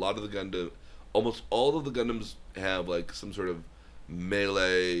guns. But a lot of almost all of the Gundams have like some sort of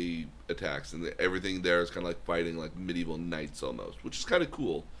melee attacks, and everything there is kind of like fighting like medieval knights almost, which is kind of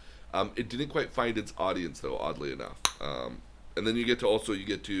cool. It didn't quite find its audience though, oddly enough. And then you get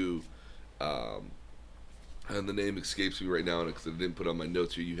to and the name escapes me right now because I didn't put it on my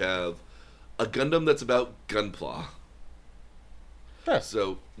notes here. You have a Gundam that's about Gunpla. Huh.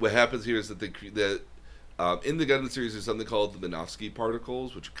 So what happens here is that in the Gundam series there's something called the Minovsky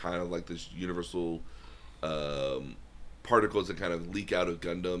particles, which are kind of like this universal particles that kind of leak out of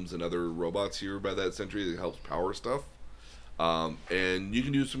Gundams and other robots here by that century that helps power stuff. And you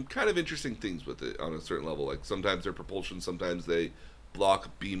can do some kind of interesting things with it on a certain level. Like sometimes they're propulsion, sometimes they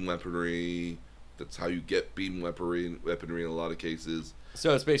block beam weaponry. That's how you get beam weaponry in a lot of cases.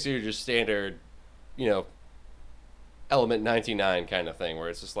 So it's basically just standard, Element 99 kind of thing, where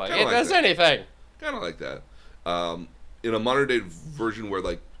it's just like, it does anything. Kind of like that. In a modern day version where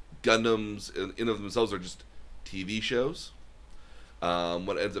like Gundams in of themselves are just TV shows,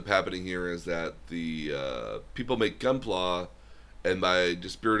 what ends up happening here is that the people make Gunpla, and by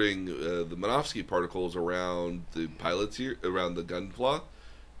dispiriting the Minovsky particles around the pilots here, around the Gunpla,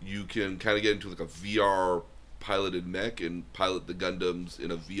 you can kind of get into like a VR piloted mech and pilot the Gundams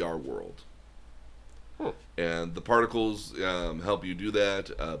in a VR world. And the particles help you do that,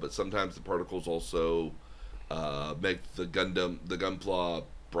 but sometimes the particles also make the Gunpla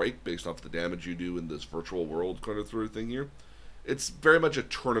break based off the damage you do in this virtual world kind of sort of thing here. It's very much a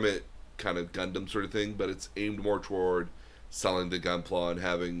tournament kind of Gundam sort of thing, but it's aimed more toward selling the Gunpla and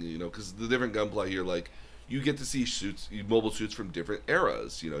having, because the different Gunpla here, like, you get to see mobile suits from different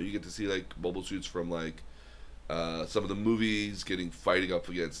eras. You get to see like mobile suits from like some of the movies fighting up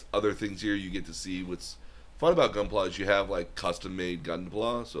against other things here. You get to see what's fun about Gunpla is you have like custom made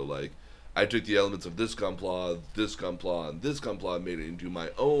Gunpla. So like I took the elements of this Gunpla, and this Gunpla, and made it into my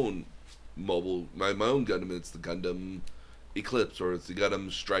own my own Gundam. It's the Gundam Eclipse, or it's the Gundam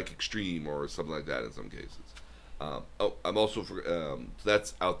Strike Extreme, or something like that in some cases. I'm also so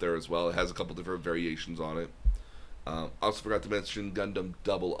that's out there as well. It has a couple different variations on it. I also forgot to mention Gundam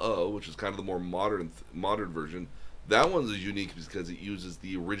 00, which is kind of the more modern version. That one's unique because it uses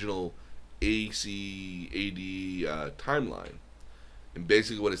the original ACAD timeline. And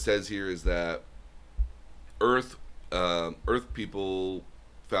basically what it says here is that Earth people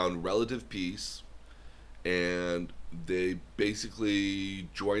found relative peace, and they basically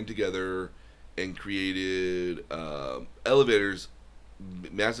joined together and created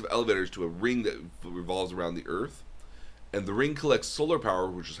massive elevators to a ring that revolves around the Earth. And the ring collects solar power,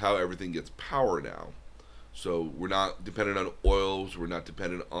 which is how everything gets power now. So we're not dependent on oils, we're not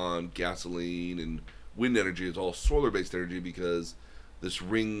dependent on gasoline and wind energy. It's all solar-based energy because this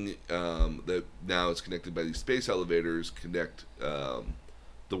ring that now is connected by these space elevators connect the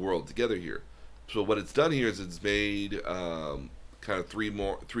world together here. So what it's done here is it's made kind of three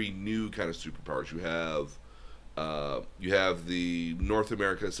new kind of superpowers. You have the North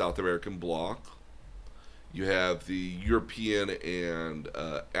America, South American bloc. You have the European and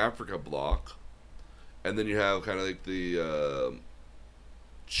Africa bloc, and then you have kind of like the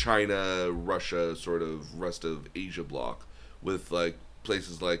China, Russia, sort of rest of Asia bloc, with like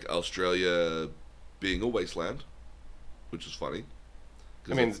places like Australia being a wasteland, which is funny.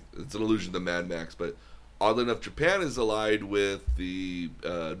 I mean, it's an allusion to Mad Max, but oddly enough, Japan is allied with the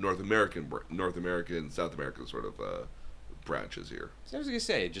North American, South American sort of branches here. So I was gonna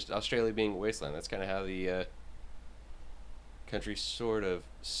say, just Australia being a wasteland. That's kind of how the country sort of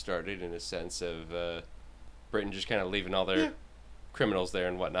started, in a sense of Britain just kind of leaving all their criminals there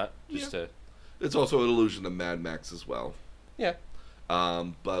and whatnot, just to. It's also an allusion to Mad Max as well. Yeah.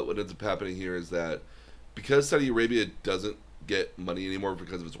 But what ends up happening here is that because Saudi Arabia doesn't get money anymore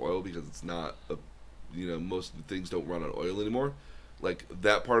because of its oil, because it's not most of the things don't run on oil anymore, like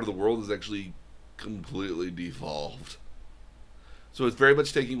that part of the world is actually completely devolved. So it's very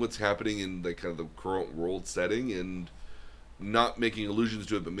much taking what's happening in like kind of the current world setting and not making allusions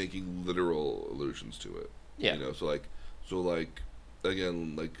to it, but making literal allusions to it. Yeah. So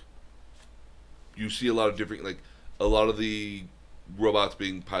again, like you see a lot of different, like a lot of the robots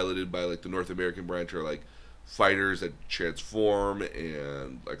being piloted by like the North American branch are like fighters that transform,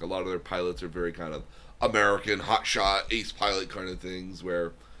 and like a lot of their pilots are very kind of American hotshot ace pilot kind of things,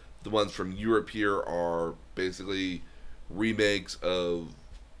 where the ones from Europe here are basically remakes of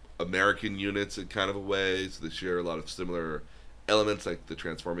American units in kind of a way, so they share a lot of similar elements like the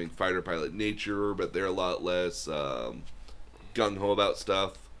transforming fighter pilot nature, but they're a lot less gung-ho about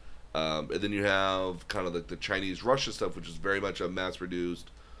stuff. And then you have kind of like the Chinese Russia stuff, which is very much a mass-produced,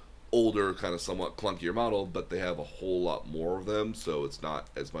 older, kind of somewhat clunkier model, but they have a whole lot more of them, so it's not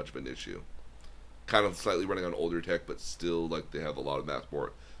as much of an issue. Kind of slightly running on older tech, but still like they have a lot of they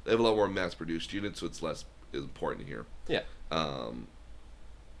have a lot more mass-produced units, so it's less important here. Yeah. But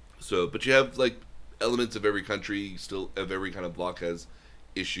you have like elements of every country, still of every kind of bloc has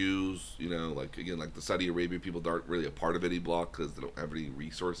issues, like again, like the Saudi Arabia people aren't really a part of any bloc because they don't have any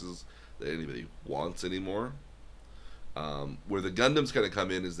resources that anybody wants anymore. Where the Gundams kind of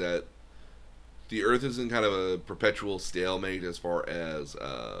come in is that the Earth is in kind of a perpetual stalemate as far as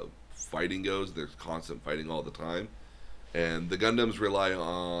fighting goes. There's constant fighting all the time, and the Gundams rely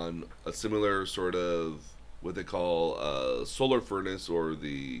on a similar sort of what they call solar furnace, or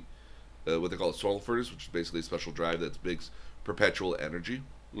the what they call a solar furnace, which is basically a special drive that makes perpetual energy.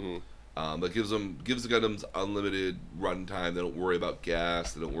 Mm-hmm. That gives the Gundams unlimited run time. They don't worry about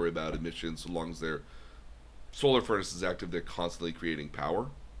gas. They don't worry about emissions. So long as their solar furnace is active, they're constantly creating power.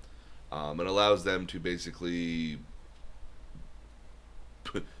 And allows them to basically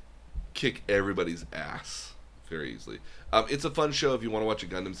kick everybody's ass very easily. It's a fun show if you want to watch a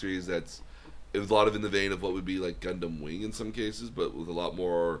Gundam series that's a lot of in the vein of what would be like Gundam Wing in some cases, but with a lot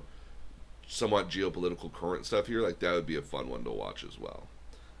more somewhat geopolitical current stuff here. Like that would be a fun one to watch as well.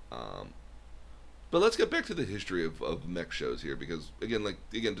 But let's get back to the history of mech shows here, because again,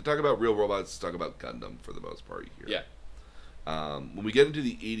 to talk about real robots, talk about Gundam for the most part here. Yeah. When we get into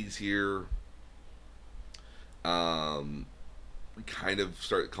the 80s here, we kind of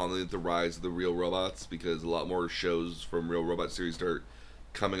start calling it the rise of the real robots, because a lot more shows from Real Robot series start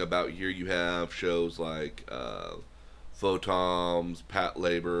coming about here. You have shows like Photoms,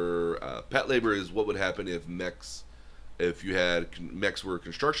 Patlabor. Patlabor is what would happen if mechs were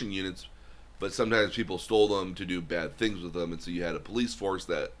construction units, but sometimes people stole them to do bad things with them, and so you had a police force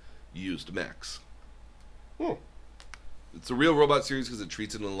that used mechs. It's a Real Robot series because it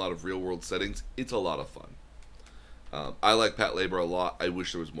treats it in a lot of real world settings. It's a lot of fun. I like Patlabor a lot. I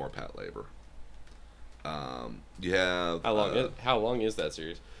wish there was more Patlabor. You have How long is that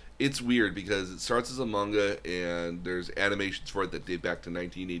series? It's weird because it starts as a manga and there's animations for it that date back to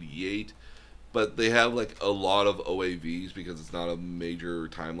 1988, but they have like a lot of OAVs because it's not a major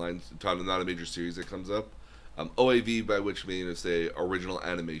timeline, not a major series that comes up. OAV, by which I mean to say original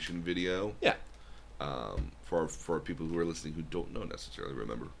animation video. Yeah. For people who are listening who don't know necessarily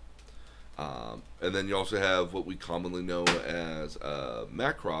remember. And then you also have what we commonly know as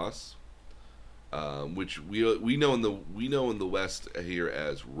Macross, which we know in the West here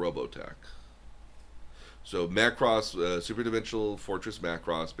as Robotech. So Macross, Super Dimensional Fortress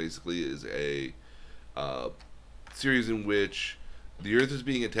Macross, basically is a series in which the Earth is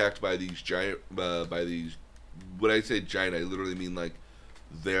being attacked by these giant, when I say giant, I literally mean like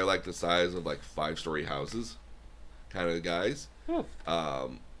they're like the size of like 5-story houses, kind of guys.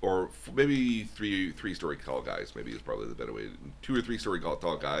 Or maybe three-story tall guys. Maybe is probably the better way. 2 or 3-story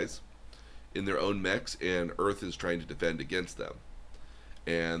tall guys in their own mechs, and Earth is trying to defend against them.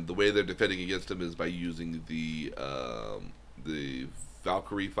 And the way they're defending against them is by using the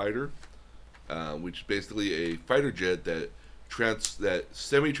Valkyrie fighter, which is basically a fighter jet that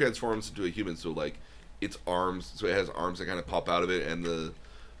semi-transforms into a human. So like its arms, so it has arms that kind of pop out of it, and the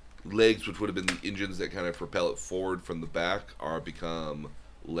legs, which would have been the engines that kind of propel it forward from the back, are become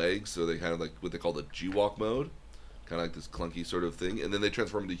legs. So they kind of like what they call the G-Walk mode, kind of like this clunky sort of thing. And then they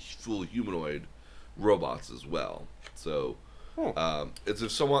transform into full humanoid, robots as well. So it's a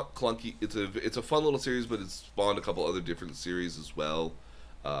somewhat clunky. It's a fun little series, but it's spawned a couple other different series as well.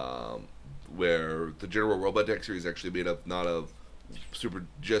 Where the General Robotech series is actually made up not of super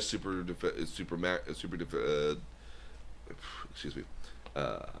super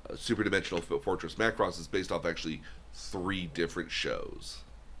dimensional Fortress Macross is based off actually 3 different shows.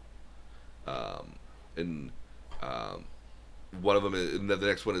 And one of them is, and the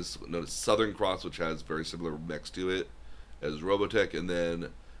next one is known as Southern Cross, which has very similar mechs to it as Robotech, and then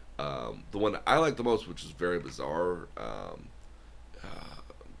the one I like the most, which is very bizarre,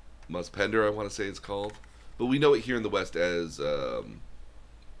 Muspender, I want to say it's called, but we know it here in the West as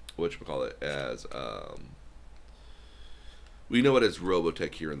we know it as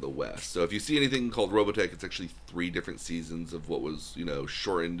Robotech here in the West. So if you see anything called Robotech, it's actually 3 different seasons of what was,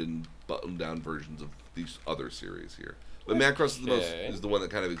 shortened and buttoned down versions of these other series here. But Macross is the one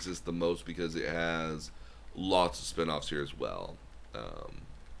that kind of exists the most because it has lots of spin-offs here as well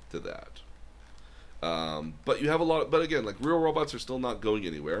to that. But you have a lot, but again, like Real Robots are still not going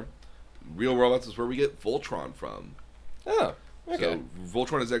anywhere. Real Robots is where we get Voltron from. Oh, okay. So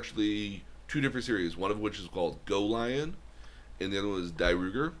Voltron is actually 2 different series, one of which is called Go Lion, and the other one is Die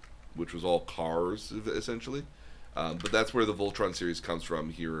Ruger, which was all cars, essentially. But that's where the Voltron series comes from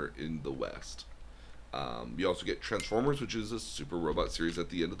here in the West. You also get Transformers, which is a super robot series at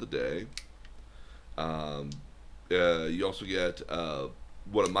the end of the day. You also get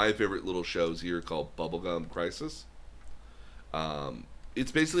one of my favorite little shows here called Bubblegum Crisis.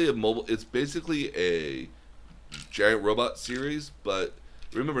 It's basically a giant robot series, but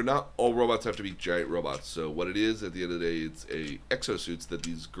remember, not all robots have to be giant robots. So what it is at the end of the day, it's a exosuits that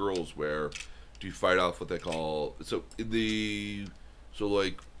these girls wear to fight off what they call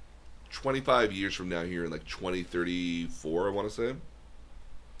like 25 years from now here in like 2034, I want to say,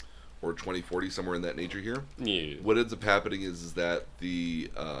 or 2040, somewhere in that nature here. Yeah. What ends up happening is that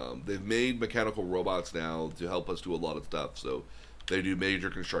they've made mechanical robots now to help us do a lot of stuff. So they do major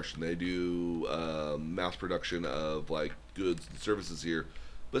construction, they do mass production of like goods and services here.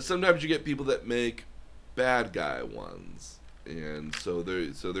 But sometimes you get people that make bad guy ones, and so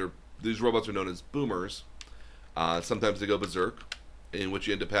these robots are known as boomers. Sometimes they go berserk, and what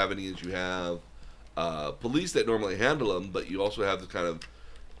you end up having is you have police that normally handle them, but you also have this kind of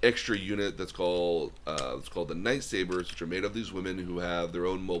extra unit that's called the Night Sabers, which are made of these women who have their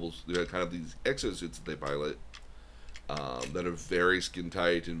own mobiles. They have kind of these exosuits that they pilot that are very skin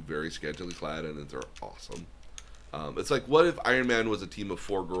tight and very scantily clad, and they're awesome. It's like, what if Iron Man was a team of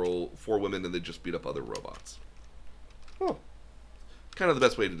 4 women and they just beat up other robots? Huh. Kind of the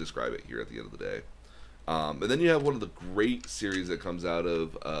best way to describe it here at the end of the day. And then you have one of the great series that comes out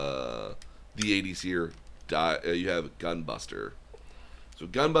of the 80s here. You have Gunbuster. So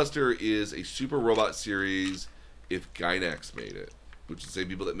Gunbuster is a super robot series if Gainax made it, which is the same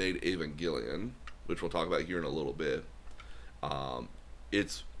people that made Evangelion, which we'll talk about here in a little bit.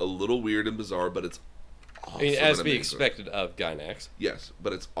 It's a little weird and bizarre, but it's awesome. I mean, as we expected of Gainax. Yes,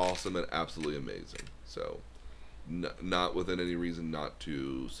 but it's awesome and absolutely amazing. So, not within any reason not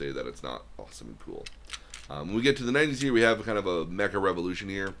to say that it's not awesome and cool. When we get to the 90s here, we have kind of a mecha revolution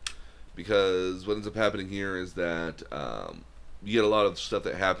here, because what ends up happening here is that you get a lot of stuff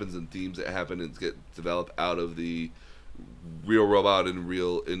that happens and themes that happen and get developed out of the Real Robot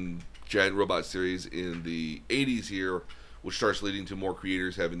and Giant Robot series in the 80s here, which starts leading to more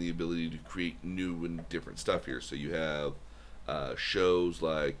creators having the ability to create new and different stuff here. So you have shows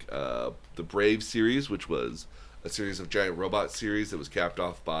like the Brave series, which was a series of giant robot series that was capped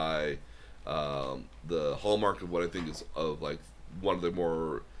off by the hallmark of what I think is of like one of the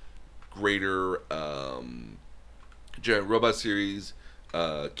more greater giant robot series,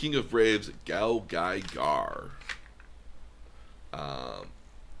 King of Braves, Gao Gai Gar.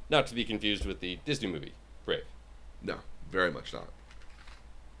 Not to be confused with the Disney movie, Brave. No, very much not.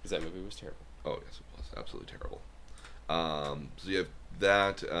 Because that movie was terrible. Oh, yes, it was. Absolutely terrible. So you have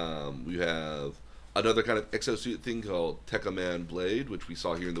that. We have another kind of exosuit thing called Tekkaman Blade, which we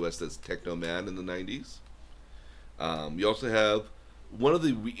saw here in the West as Techno Man in the 90s. You also have one of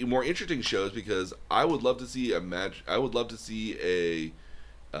the more interesting shows, because I would love to see a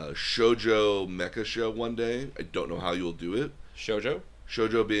shoujo mecha show one day. I don't know how you'll do it. Shoujo?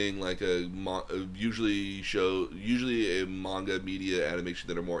 Shoujo being like usually a manga media animation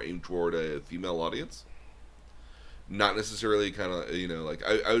that are more aimed toward a female audience. Not necessarily kind of, like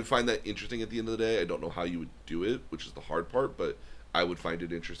I would find that interesting at the end of the day. I don't know how you would do it, which is the hard part, but I would find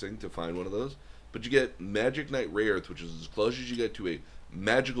it interesting to find one of those. But you get Magic Knight Rayearth, which is as close as you get to a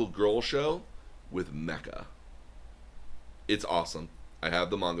magical girl show with mecha. It's awesome. I have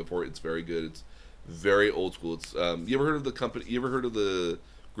the manga for it. It's very good. It's Very old school. It's you ever heard of the company? You ever heard of the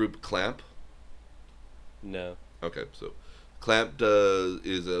group Clamp? No. Okay, so Clamp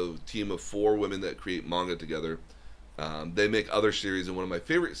is a team of 4 women that create manga together. They make other series, and one of my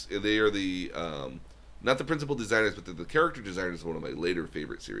favorites. They are the not the principal designers, but the character designers of one of my later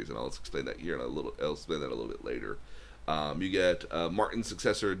favorite series, and I'll explain that here, and I'll explain that a little bit later. You get Martin's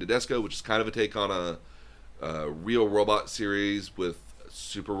successor, Didesco, which is kind of a take on a real robot series with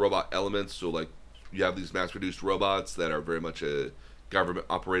super robot elements. So like you have these mass-produced robots that are very much a government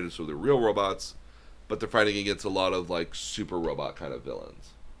operated, so they're real robots, but they're fighting against a lot of like super robot kind of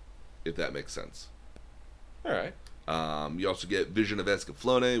villains, if that makes sense. All right. You also get Vision of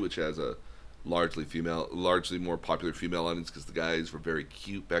Escaflowne, which has a largely more popular female audience because the guys were very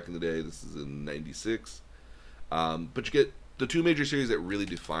cute back in the day. This is in '96. But you get the 2 major series that really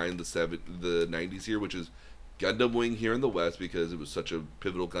define the 90s here, which is Gundam Wing here in the West, because it was such a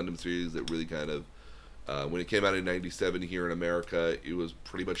pivotal Gundam series that really kind of, when it came out in '97 here in America, it was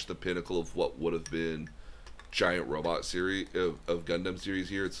pretty much the pinnacle of what would have been giant robot series of Gundam series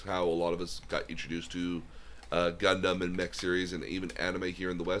here. It's how a lot of us got introduced to Gundam and mech series and even anime here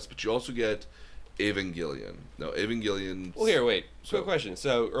in the West. But you also get Evangelion. Now, Evangelion... Well, here, wait. Quick question.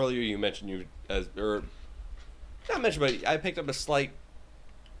 So, earlier you mentioned or not mentioned, but I picked up a slight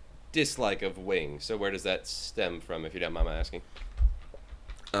dislike of Wing. So where does that stem from, if you don't mind my asking?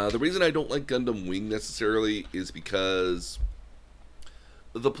 The reason I don't like Gundam Wing necessarily is because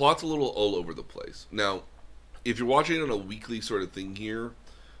the plot's a little all over the place. Now, if you're watching it on a weekly sort of thing here,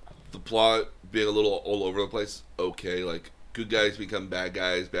 the plot being a little all over the place, okay, like good guys become bad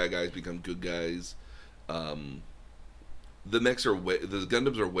guys become good guys. The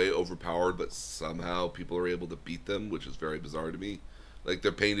Gundams are way overpowered, but somehow people are able to beat them, which is very bizarre to me. Like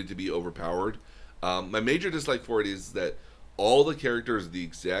they're painted to be overpowered. My major dislike for it is that all the characters are the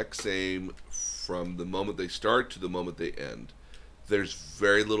exact same from the moment they start to the moment they end. There's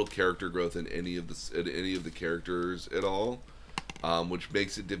very little character growth in any of the characters at all. Which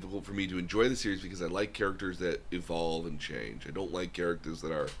makes it difficult for me to enjoy the series because I like characters that evolve and change. I don't like characters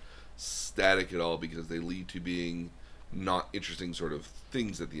that are static at all because they lead to being not interesting sort of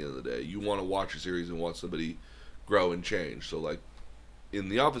things at the end of the day. You want to watch a series and watch somebody grow and change. So like in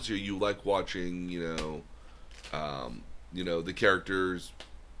The Office here, you like watching, the characters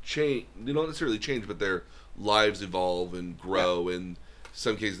change. They don't necessarily change, but their lives evolve and grow, and in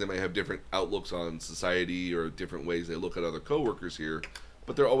some cases they might have different outlooks on society or different ways they look at other coworkers here,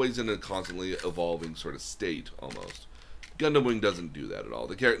 but they're always in a constantly evolving sort of state almost. Gundam Wing doesn't do that at all.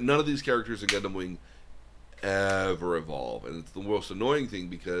 None of these characters in Gundam Wing ever evolve, and it's the most annoying thing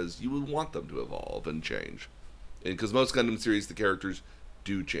because you would want them to evolve and change. And because most Gundam series, the characters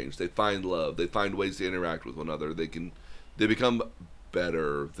do change. They find love. They find ways to interact with one another. They become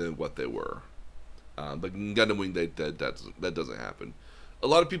better than what they were. But in Gundam Wing, that doesn't happen. A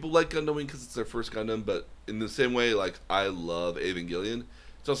lot of people like Gundam Wing because it's their first Gundam, but in the same way, like, I love Evangelion,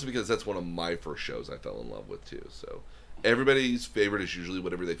 it's also because that's one of my first shows I fell in love with, too. So everybody's favorite is usually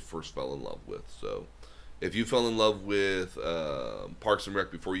whatever they first fell in love with. So if you fell in love with Parks and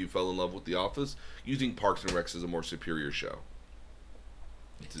Rec before you fell in love with The Office, you think Parks and Rec is a more superior show.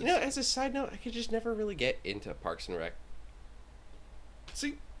 As a side note, I could just never really get into Parks and Rec.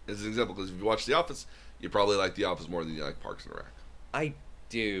 See, as an example, because if you watch The Office, you probably like The Office more than you like Parks and Rec. I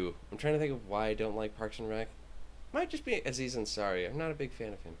do. I'm trying to think of why I don't like Parks and Rec. Might just be Aziz Ansari. I'm not a big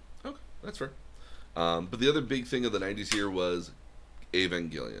fan of him. Okay, that's fair. But the other big thing of the 90s here was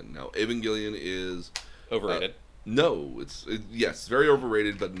Evangelion. Now, Evangelion is... Overrated? No, it's very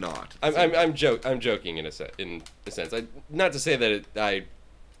overrated, but not. I'm joking in a sense. Not to say that I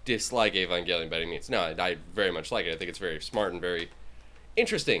dislike Evangelion by any means. No, I very much like it. I think it's very smart and very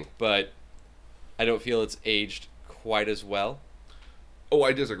interesting, but I don't feel it's aged quite as well. Oh,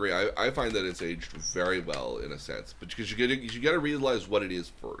 I disagree. I find that it's aged very well in a sense, but because you got to realize what it is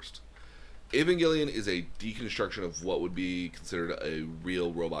first. Evangelion is a deconstruction of what would be considered a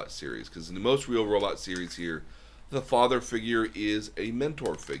real robot series, because in the most real robot series here, the father figure is a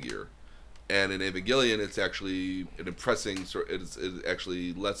mentor figure, and in Evangelion, it's actually an oppressing. It's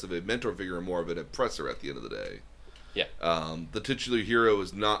actually less of a mentor figure and more of an oppressor at the end of the day. Yeah. The titular hero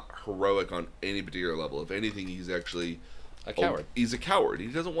is not heroic on any particular level. If anything, he's actually a coward. He's a coward. He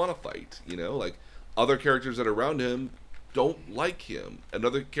doesn't want to fight. Like other characters that are around him don't like him, and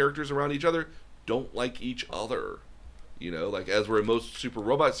other characters around each other don't like each other. Like as we're in most super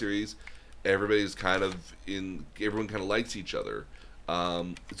robot series, everyone kind of likes each other.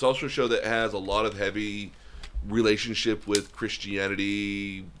 It's also a show that has a lot of heavy relationship with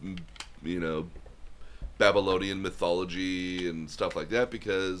Christianity, Babylonian mythology and stuff like that,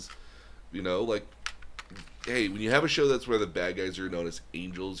 because You know, like, hey, when you have a show that's where the bad guys are known as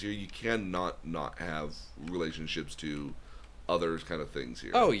angels here, you cannot not have relationships to other kind of things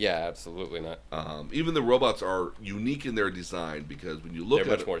here. Oh yeah, absolutely not. Even the robots are unique in their design because when you look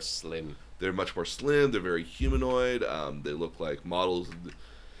They're at much more slim. they're much more slim. They're very humanoid. They look like models.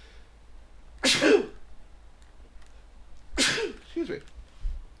 Excuse me.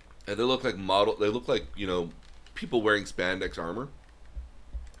 And they look like model. They look like people wearing spandex armor,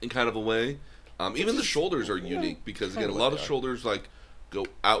 in kind of a way. Even the shoulders are unique because again, a lot of shoulders like go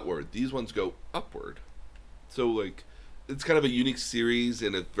outward. These ones go upward. So like, it's kind of a unique series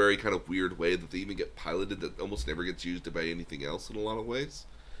in a very kind of weird way that they even get piloted that almost never gets used by anything else in a lot of ways.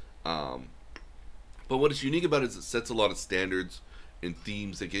 But what is unique about it is it sets a lot of standards and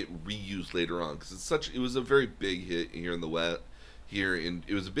themes that get reused later on because it was a very big hit here in the West.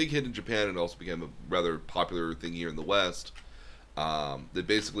 It was a big hit in Japan and also became a rather popular thing here in the West. They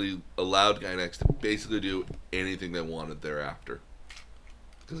basically allowed Gainax to basically do anything they wanted thereafter.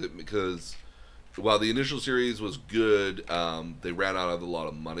 Because while the initial series was good, they ran out of a lot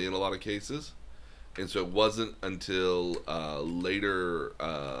of money in a lot of cases. And so it wasn't until later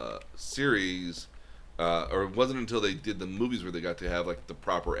series, or it wasn't until they did the movies where they got to have like the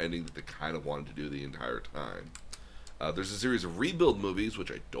proper ending that they kind of wanted to do the entire time. There's a series of rebuild movies,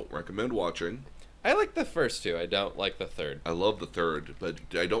 which I don't recommend watching. I like the first two. I don't like the third. I love the third, but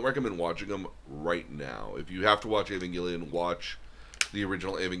I don't recommend watching them right now. If you have to watch Evangelion, watch the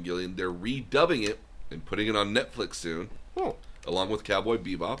original Evangelion. They're redubbing it and putting it on Netflix soon. Oh. Along with Cowboy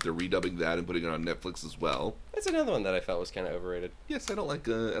Bebop. They're redubbing that and putting it on Netflix as well. That's another one that I felt was kind of overrated. Yes, I don't like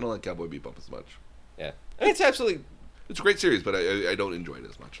Cowboy Bebop as much. Yeah. I mean, it's a great series, but I don't enjoy it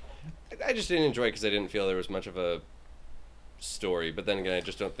as much. I just didn't enjoy it because I didn't feel there was much of a story. But then again, I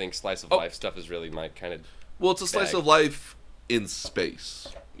just don't think slice of life stuff is really my kind of. Well, it's a slice of life in space.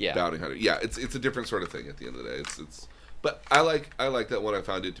 Yeah. Bounty hunter. Yeah, it's a different sort of thing at the end of the day. But I like that one. I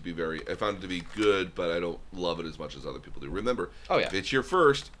found it to be good, but I don't love it as much as other people do. Remember, if it's your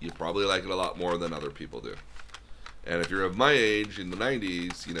first, you probably like it a lot more than other people do. And if you're of my age in the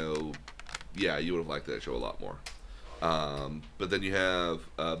 90s, you would have liked that show a lot more. But then you have,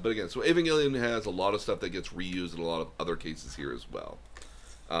 but again, so Evangelion has a lot of stuff that gets reused in a lot of other cases here as well.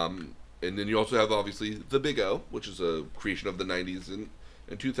 And then you also have obviously The Big O, which is a creation of the 90s and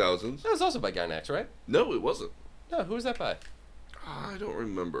 2000s. That was also by Gainax, right? No, it wasn't. No, who was that by? I don't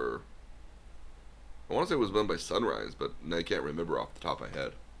remember. I want to say it was done by Sunrise, but I can't remember off the top of my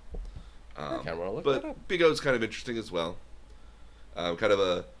head. I kind of want to look but that up. Big O's kind of interesting as well. Kind of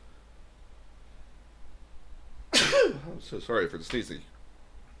a. I'm so sorry for the sneezing.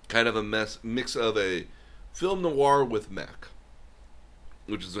 Kind of a mix of a film noir with mech,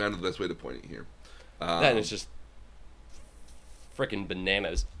 which is kind of the best way to point it here. That is just freaking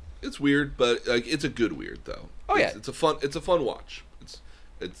bananas. It's weird, but like it's a good weird though. Oh yeah, it's a fun watch.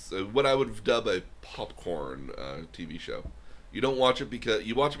 It's what I would dub a popcorn TV show. You don't watch it because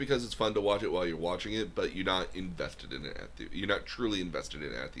it's fun to watch it while you're watching it, but you're not invested in it. You're not truly invested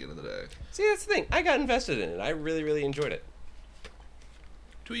in it at the end of the day. See, that's the thing. I got invested in it. I really, really enjoyed it.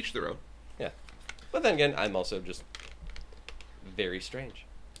 To each their own. Yeah, but then again, I'm also just very strange.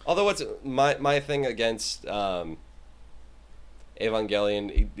 Although, what's my thing against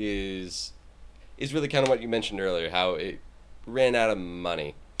Evangelion is really kind of what you mentioned earlier, how it ran out of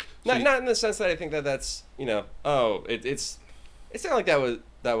money. Not in the sense that I think that's it's not like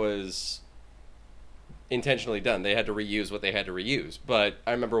that was intentionally done. They had to reuse what they had to reuse. But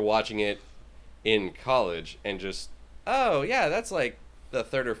I remember watching it in college and just, oh yeah, that's like the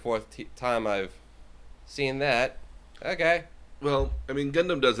third or fourth time I've seen that. Okay. Well, I mean,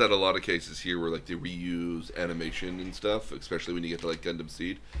 Gundam does that in a lot of cases here where, like, they reuse animation and stuff, especially when you get to, like, Gundam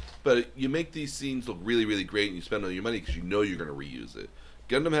Seed. But you make these scenes look really, really great and you spend all your money because you know you're going to reuse it.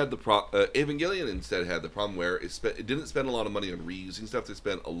 Gundam had Evangelion instead had the problem where it didn't spend a lot of money on reusing stuff. They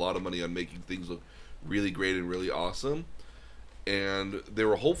spent a lot of money on making things look really great and really awesome. And they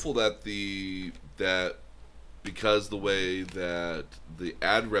were hopeful that because the way that the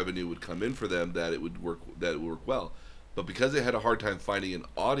ad revenue would come in for them, that it would work well. But because they had a hard time finding an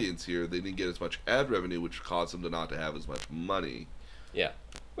audience here, they didn't get as much ad revenue, which caused them to not to have as much money. Yeah,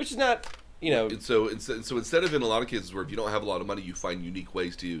 which is not, And so instead of in a lot of cases where if you don't have a lot of money, you find unique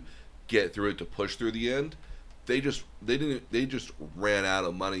ways to get through it, to push through the end. They just ran out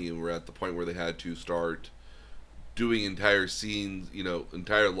of money and were at the point where they had to start doing entire scenes,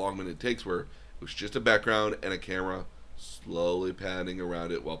 entire long-minute takes where it was just a background and a camera slowly panning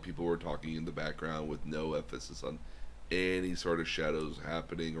around it while people were talking in the background with no emphasis on any sort of shadows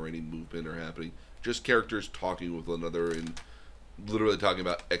happening or any movement or happening. Just characters talking with one another in literally talking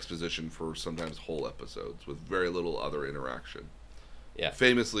about exposition for sometimes whole episodes with very little other interaction. Yeah.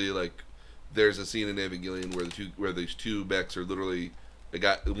 Famously, like, there's a scene in Evangelion where these two mechs are literally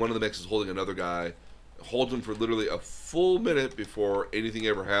one of the mechs is holding another guy, holds him for literally a full minute before anything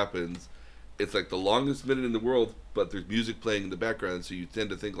ever happens. It's like the longest minute in the world, but there's music playing in the background, so you tend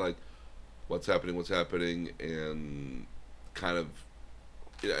to think like, what's happening, and kind of.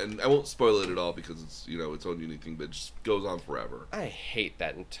 Yeah, and I won't spoil it at all because it's its own unique thing, but it just goes on forever. I hate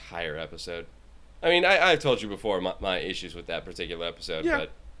that entire episode. I mean, I've told you before my issues with that particular episode, yeah.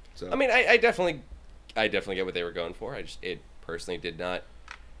 But So. I mean, I definitely get what they were going for. It personally did not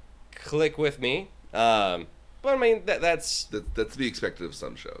click with me. But I mean, that's to be expected of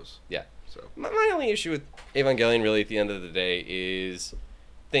some shows. Yeah. So my only issue with Evangelion, really, at the end of the day, is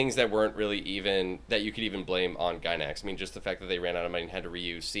things that weren't really even that you could even blame on Gainax. I mean, just the fact that they ran out of money and had to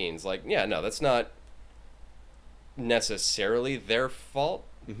reuse scenes. Like, yeah, no, that's not necessarily their fault,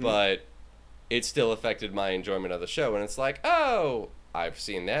 but it still affected my enjoyment of the show. And it's like, oh, I've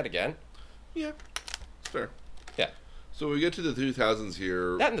seen that again. Yeah, it's fair. Yeah. So we get to the 2000s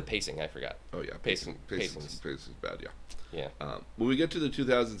here. That and the pacing, I forgot. Oh yeah, pacing's bad. Yeah. Yeah. When we get to the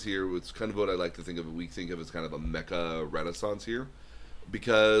 2000s here, it's kind of what I like to think of. We think of as kind of a mecha renaissance here,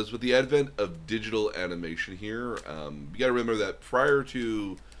 because with the advent of digital animation here, you got to remember that prior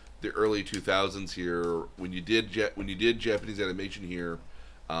to the early 2000s here, when you did Japanese animation here,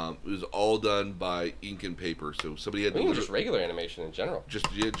 it was all done by ink and paper. So somebody had just regular animation in general. Just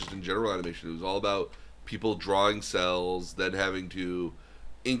in general animation, it was all about people drawing cells, then having to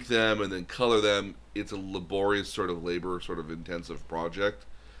ink them and then color them. It's a laborious sort of intensive project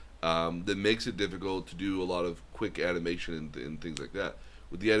that makes it difficult to do a lot of quick animation and things like that.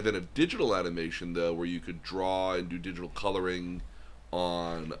 With the advent of digital animation, though, where you could draw and do digital coloring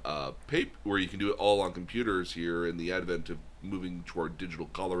on paper, where you can do it all on computers here, and the advent of moving toward digital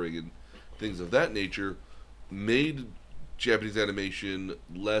coloring and things of that nature made Japanese animation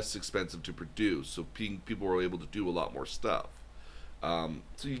less expensive to produce, so people were able to do a lot more stuff.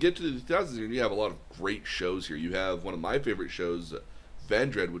 So you get to the 2000s and you have a lot of great shows here. You have one of my favorite shows,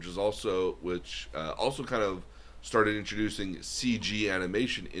 Vandred, which also kind of started introducing CG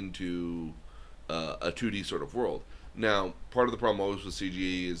animation into a 2D sort of world. Now, part of the problem always with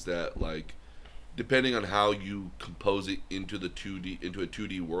CG is that, like, depending on how you compose it into a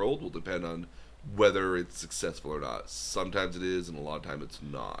 2D world will depend on whether it's successful or not. Sometimes it is, and a lot of time it's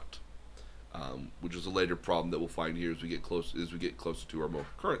not. Which is a later problem that we'll find here as we get closer to our more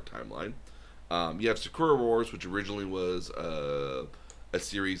current timeline. You have Sakura Wars, which originally was a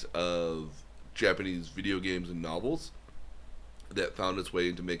series of Japanese video games and novels that found its way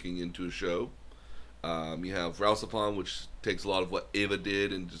into making into a show. You have Ralsifon, which takes a lot of what Eva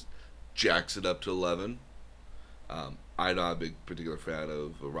did and just jacks it up to 11. I'm not a big particular fan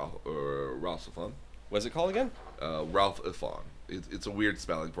of Ralsifon. What's it called again? Ralsifon. It's a weird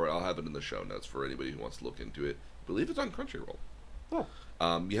spelling for it. I'll have it in the show notes for anybody who wants to look into it. I believe it's on Crunchyroll. Oh.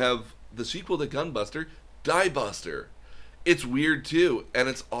 You have the sequel to Gunbuster, Die Buster. It's weird too, and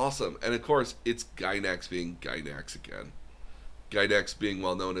it's awesome. And of course, it's Gainax being Gainax again. Gainax being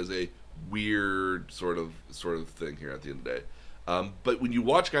well known as a weird sort of thing here at the end of the day. But when you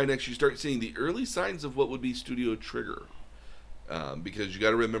watch Gainax, you start seeing the early signs of what would be Studio Trigger. Because you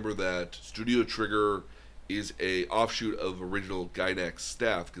got to remember that Studio Trigger is a offshoot of original Gainax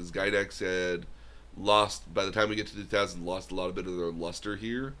staff, because Gainax had lost, by the time we get to 2000, lost a lot of bit of their luster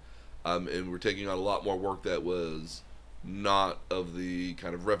here, and we're taking on a lot more work that was not of the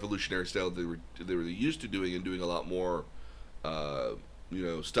kind of revolutionary style they were used to doing, and doing a lot more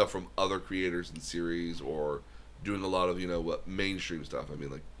stuff from other creators and series, or doing a lot of mainstream stuff. I mean,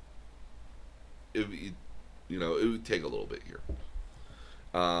 like, it would take a little bit here.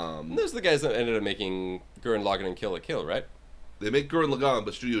 Those are the guys that ended up making Gurren Lagann and Kill la Kill, right? They make Gurren Lagann,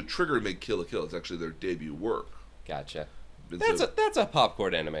 but Studio Trigger make Kill la Kill. It's actually their debut work. Gotcha. That's a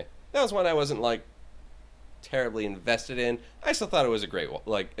popcorn anime. That was one I wasn't like terribly invested in. I still thought it was a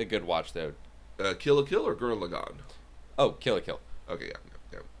good watch though. Kill la Kill or Gurren Lagann? Oh, Kill la Kill. Okay, yeah.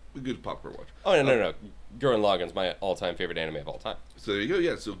 A good popcorn watch. Oh no. Gurren Lagann's my all-time favorite anime of all time. So there you go.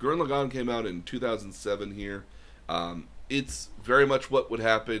 Yeah. So Gurren Lagann came out in 2007 here. It's very much what would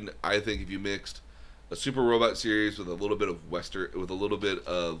happen, I think, if you mixed a Super Robot series with a little bit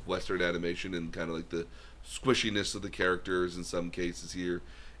of Western animation and kind of like the squishiness of the characters in some cases here.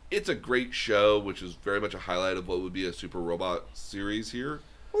 It's a great show, which is very much a highlight of what would be a Super Robot series here.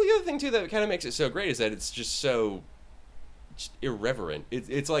 Well, the other thing too that kind of makes it so great is that it's just so irreverent.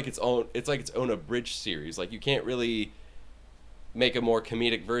 It's like its own abridged series. Like, you can't really make a more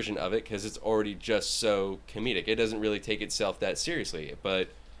comedic version of it because it's already just so comedic. It doesn't really take itself that seriously, but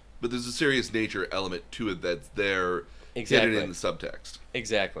there's a serious nature element to it that's there, exactly hidden in the subtext.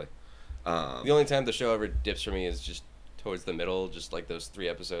 Exactly. The only time the show ever dips for me is just towards the middle, just like those 3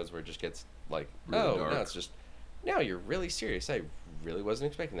 episodes where it just gets like, really dark. Now it's just, now you're really serious. I really wasn't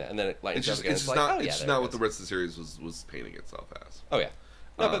expecting that. And then it lightens It's up again. just It's not, like, it's yeah, just there not it what the is. rest of the series was painting itself as. Oh yeah.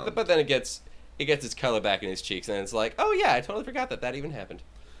 No, but then it gets its color back in its cheeks, and it's like, oh yeah, I totally forgot that even happened.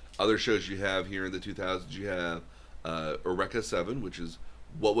 Other shows you have here in the 2000s, you have Eureka 7, which is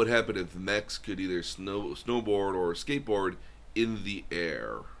what would happen if mechs could either snowboard or skateboard in the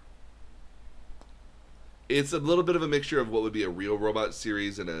air. It's a little bit of a mixture of what would be a real robot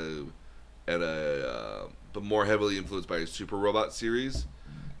series and but more heavily influenced by a super robot series,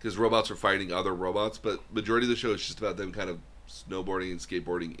 because robots are fighting other robots. But majority of the show is just about them kind of snowboarding and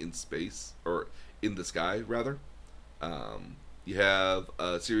skateboarding in space, or in the sky rather. You have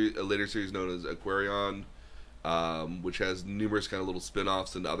a later series known as Aquarion, which has numerous kind of little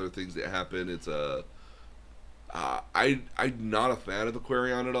spin-offs and other things that happen. It's I'm not a fan of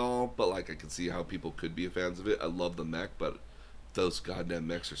Aquarion at all, but like I can see how people could be fans of it. I love the mech, but those goddamn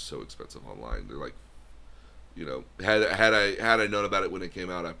mechs are so expensive online. They're like, had I known about it when it came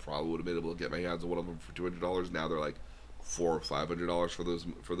out, I probably would have been able to get my hands on one of them for $200. Now they're like $400 or $500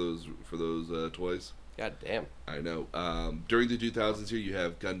 for those toys. God damn. I know. During the 2000s here, you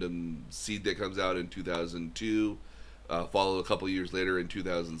have Gundam Seed that comes out in 2002, followed a couple years later in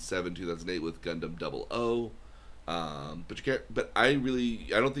 2007, 2008 with Gundam 00. But you can't. But I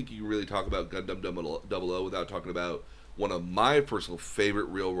don't think you can really talk about Gundam 00 without talking about one of my personal favorite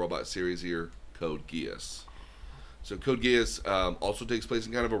real robot series here, Code Geass. So Code Geass also takes place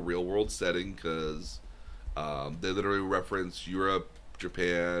in kind of a real world setting because they literally reference Europe,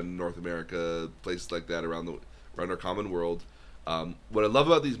 Japan, North America, places like that around our common world. What I love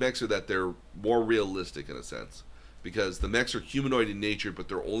about these mechs are that they're more realistic in a sense, because the mechs are humanoid in nature, but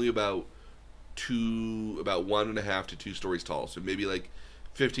they're only about 1.5 to 2 stories tall, so maybe like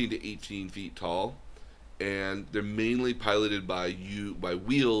 15 to 18 feet tall, and they're mainly piloted by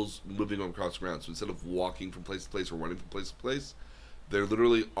wheels moving across the ground. So instead of walking from place to place or running from place to place, they're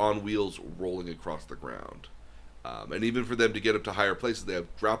literally on wheels rolling across the ground. And even for them to get up to higher places, they have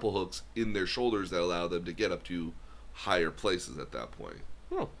grapple hooks in their shoulders that allow them to get up to higher places at that point.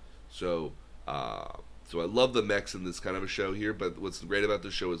 So I love the mechs in this kind of a show here, but what's great about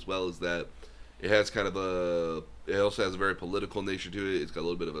this show as well is that it also has a very political nature to it. It's got a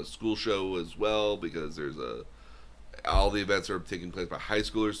little bit of a school show as well, because all the events are taking place by high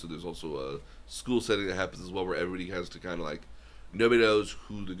schoolers, so there's also a school setting that happens as well, where everybody has to kind of like, nobody knows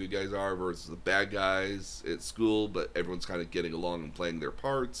who the good guys are versus the bad guys at school, but everyone's kind of getting along and playing their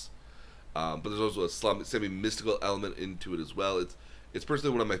parts. But there's also a semi-mystical element into it as well. It's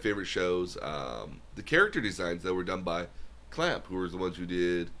personally one of my favorite shows. The character designs that were done by Clamp, who was the ones who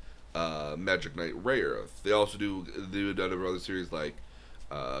did Magic Knight Rayearth. They also do a number of other series like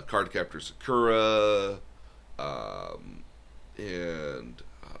Cardcaptor Sakura, and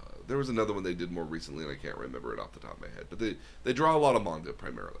there was another one they did more recently, and I can't remember it off the top of my head. But they draw a lot of manga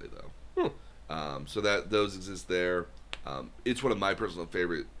primarily, though. So that those exist there. It's one of my personal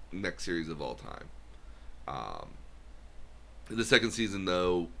favorite mech series of all time. The second season,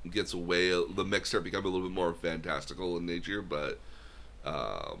 though, gets away. The mechs start becoming a little bit more fantastical in nature, but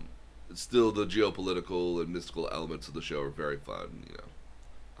still the geopolitical and mystical elements of the show are very fun,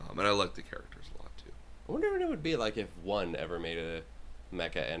 and I like the characters a lot too. I wonder what it would be like if One ever made a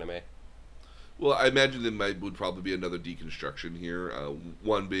mecha anime. Well, I imagine there would probably be another deconstruction here.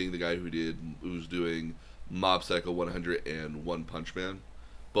 One being the guy who's doing Mob Psycho 100 and One Punch Man,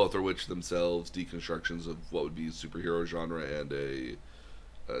 both are which themselves deconstructions of what would be a superhero genre and a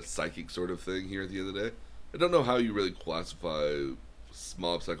psychic sort of thing here at the end of the day. I don't know how you really classify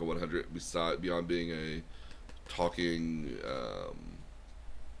Mob Psycho 100 beyond being a talking.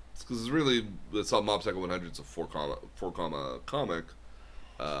 Because it's all Mob Psycho 100. It's a four comma comic,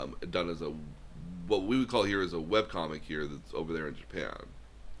 done as what we would call here as a web comic here that's over there in Japan.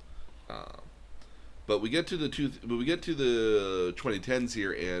 But we get to the 2010s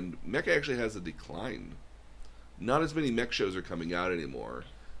here, and mecha actually has a decline. Not as many mech shows are coming out anymore,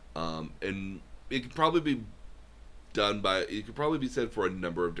 and it could probably be said for a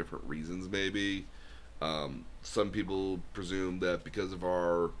number of different reasons. Maybe some people presume that because of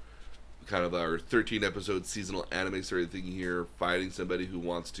our 13 episode seasonal anime sort of thing here, finding somebody who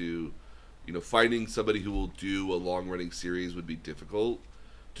will do a long running series would be difficult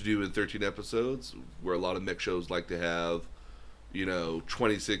to do in 13 episodes, where a lot of mech shows like to have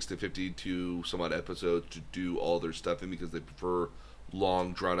 26 to 52 some odd episodes to do all their stuff in, because they prefer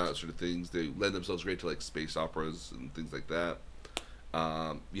long, drawn out sort of things. They lend themselves great to like space operas and things like that.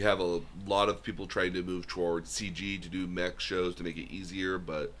 You have a lot of people trying to move towards CG to do mech shows to make it easier,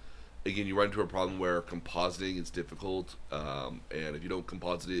 but again, you run into a problem where compositing is difficult, and if you don't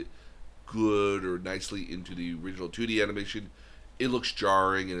composite it good or nicely into the original 2D animation, it looks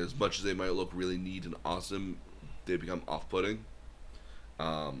jarring, and as much as they might look really neat and awesome, they become off-putting.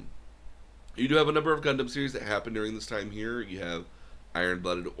 You do have a number of Gundam series that happen during this time here. You have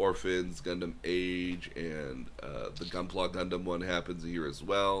Iron-Blooded Orphans, Gundam Age, and the Gunpla Gundam one happens here as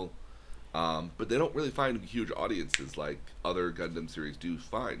well. But they don't really find huge audiences like other Gundam series do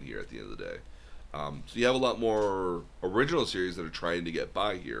find here at the end of the day. So you have a lot more original series that are trying to get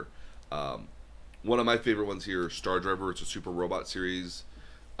by here. One of my favorite ones here, Star Driver. It's a super robot series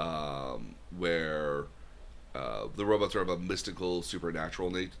where the robots are of a mystical,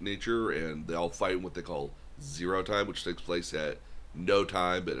 supernatural nature, and they all fight in what they call Zero Time, which takes place at no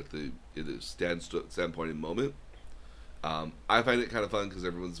time, but at the standpoint in moment. I find it kind of fun because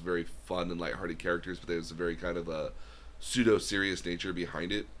everyone's very fun and lighthearted characters, but there's a very kind of a pseudo-serious nature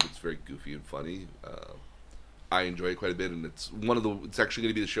behind it. It's very goofy and funny. I enjoy it quite a bit, and it's actually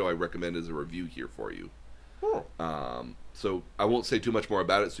going to be the show I recommend as a review here for you. Cool. So I won't say too much more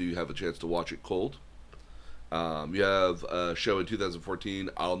about it, so you have a chance to watch it cold. You have a show in 2014,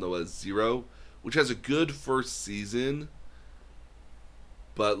 I'll Know As Zero, which has a good first season,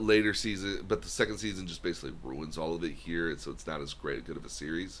 but the second season just basically ruins all of it here, so it's not as good of a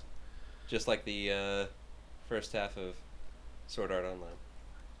series. Just like the first half of Sword Art Online.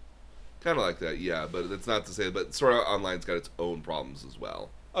 Kind of like that, yeah, but it's not to say, but Sword Art Online's got its own problems as well.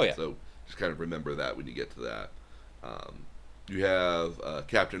 Oh, yeah. So just kind of remember that when you get to that. You have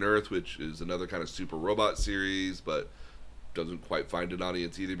Captain Earth, which is another kind of super robot series, but doesn't quite find an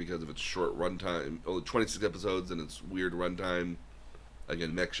audience either because of its short runtime. Only 26 episodes and its weird runtime.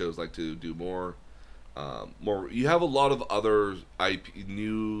 Again, mech shows like to do more. You have a lot of other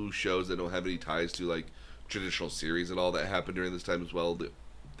new shows that don't have any ties to like traditional series at all that happen during this time as well.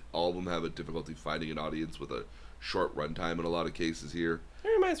 All of them have a difficulty finding an audience with a short runtime in a lot of cases here. It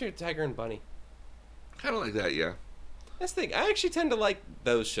reminds me of Tiger and Bunny. Kind of like that, yeah. That's the thing. I actually tend to like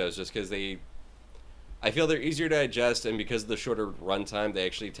those shows just because I feel they're easier to digest, and because of the shorter runtime, they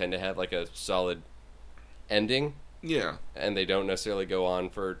actually tend to have like a solid ending. Yeah. And they don't necessarily go on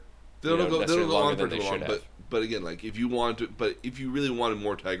for they don't go on for too long. But again, like if you really wanted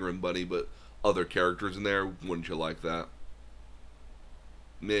more Tiger and Bunny, but other characters in there, wouldn't you like that?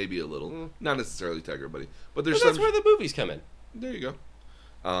 Maybe a little, not necessarily Tiger and Bunny, but there's that's where the movies come in. There you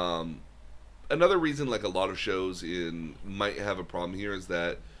go. Another reason, like a lot of shows might have a problem here, is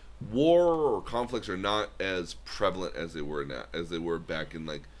that war or conflicts are not as prevalent as they were back in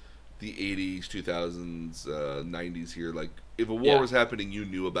like the 80s, 2000s, 90s here. Like if a war was happening, you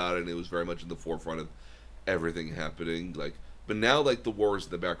knew about it, and it was very much in the forefront of everything happening. Like, but now like the war is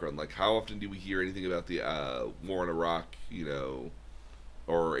in the background. Like how often do we hear anything about the war in Iraq,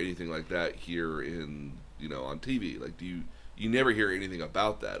 or anything like that here in on TV? Like you never hear anything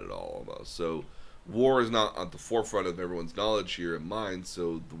about that at all, almost. So war is not at the forefront of everyone's knowledge here and mind,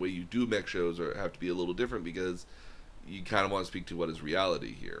 so the way you do mech shows have to be a little different because you kind of want to speak to what is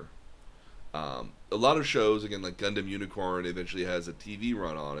reality here. A lot of shows, again, like Gundam Unicorn eventually has a TV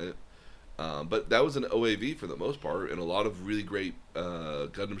run on it, but that was an OAV for the most part, and a lot of really great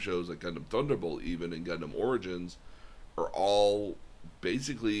Gundam shows like Gundam Thunderbolt even and Gundam Origins are all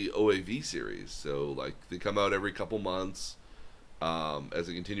basically OAV series. So like they come out every couple months as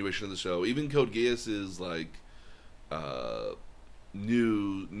a continuation of the show. Even Code Geass is like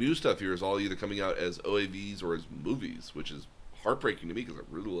new stuff here is all either coming out as OAVs or as movies, which is heartbreaking to me because I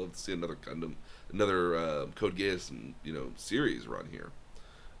really love to see another Code Geass series run here.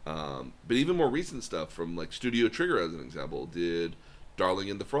 But even more recent stuff from like Studio Trigger, as an example, did Darling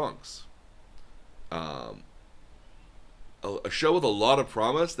in the Franxx. A show with a lot of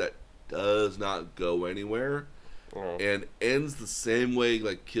promise that does not go anywhere and ends the same way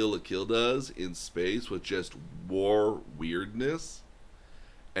like Kill la Kill does in space, with just war weirdness,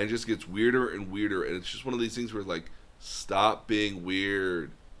 and just gets weirder and weirder, and it's just one of these things where like, stop being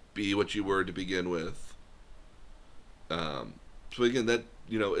weird, be what you were to begin with. So again, that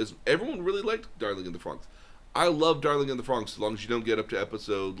is, everyone really liked Darling in the Franxx. I love Darling in the Franxx as long as you don't get up to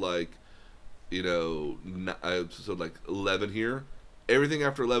episode like episode like 11 here. Everything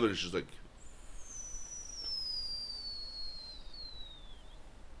after 11 is just like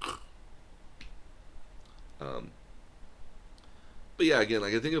But yeah, again,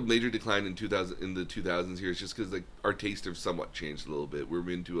 like I think a major decline in the 2000s here is just because like our taste have somewhat changed a little bit. We're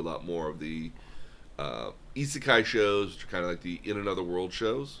into a lot more of the isekai shows, which are kind of like the in another world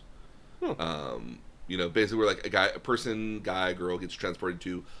shows. You know, basically where like a person, girl gets transported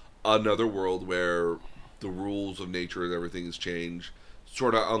to another world where the rules of nature and everything has changed.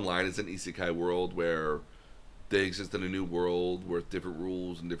 Sort of online as an isekai world where they exist in a new world with different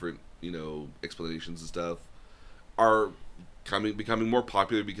rules and different, you know, explanations and stuff are becoming more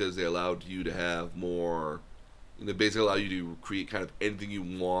popular because they allowed you to have more, you know, basically allow you to create kind of anything you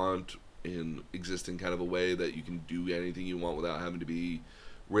want and exist in kind of a way that you can do anything you want without having to be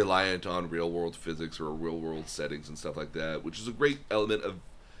reliant on real world physics or real world settings and stuff like that, which is a great element of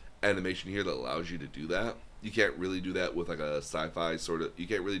animation here that allows you to do that. You can't really do that with like a sci-fi sort of, you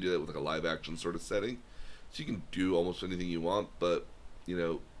can't really do that with like a live action sort of setting. So you can do almost anything you want, but, you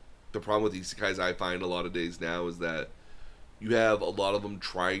know, the problem with isekais I find a lot of days now is that you have a lot of them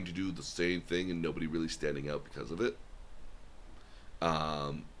trying to do the same thing and nobody really standing out because of it. You have a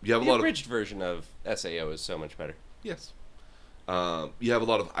lot of... The abridged version of SAO is so much better. Yes. You have a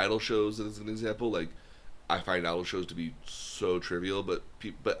lot of idol shows, as an example. Like, I find idol shows to be so trivial, but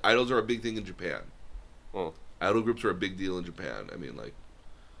idols are a big thing in Japan. Idol groups are a big deal in Japan. I mean, like,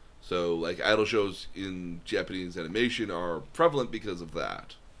 so like idol shows in Japanese animation are prevalent because of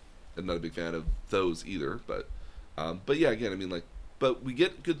that. I'm not a big fan of those either, but yeah, again, I mean, like, but we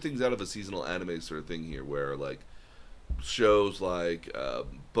get good things out of a seasonal anime sort of thing here, where like shows like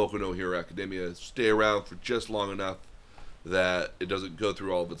Boku no Hero Academia stay around for just long enough that it doesn't go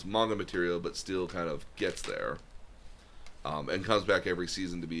through all of its manga material, but still kind of gets there. And comes back every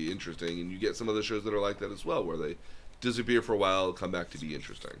season to be interesting, and you get some of the shows that are like that as well, where they disappear for a while, come back to be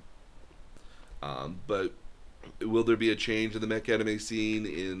interesting. But will there be a change in the mech anime scene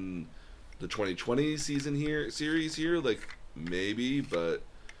in the 2020 series here? Like, maybe, but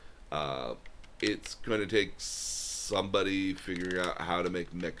it's going to take somebody figuring out how to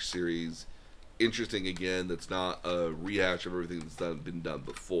make mech series interesting again that's not a rehash of everything that's been done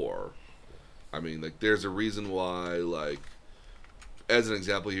before. I mean, like, there's a reason why, like, as an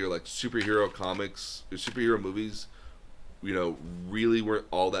example here, like, superhero comics, or superhero movies, you know, really weren't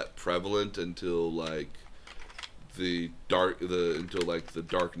all that prevalent until, like, the Dark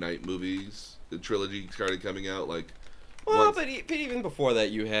Knight movies, the trilogy started coming out, like... Well, but even before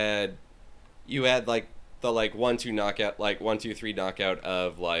that, you had, like, the, like, 1-2 knockout, like, 1, 2, 3 knockout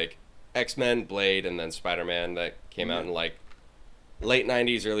of, like, X-Men, Blade, and then Spider-Man that came out in, like, late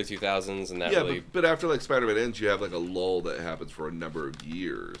 90s, early 2000s, and that really... but after, like, Spider-Man ends, you have, like, a lull that happens for a number of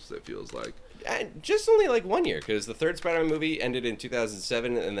years, that feels like. And just only, like, 1 year, because the third Spider-Man movie ended in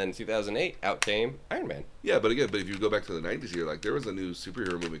 2007, and then 2008, out came Iron Man. Yeah, but again, if you go back to the 90s here, like, there was a new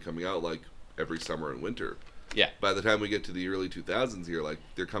superhero movie coming out, like, every summer and winter. Yeah. By the time we get to the early 2000s here, like,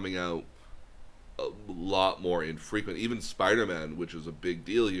 they're coming out a lot more infrequent. Even Spider-Man, which was a big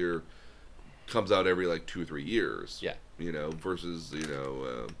deal here, comes out every, like, 2 or 3 years. Yeah. You know, versus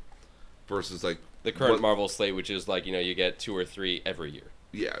like the current Marvel slate, which is like, you know, you get 2 or 3 every year.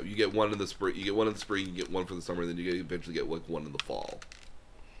 Yeah, you get one in the spring. You get one in the spring. You get one for the summer, and then you eventually get like one in the fall.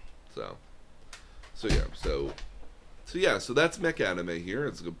 So that's mech anime here.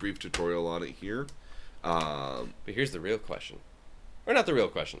 It's a brief tutorial on it here. But here's the real question, or not the real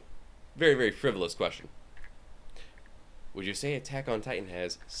question, very, very frivolous question. Would you say Attack on Titan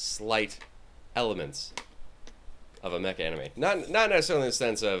has slight elements of a mech anime? Not necessarily in the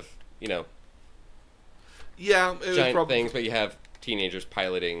sense of, you know, giant things, but you have teenagers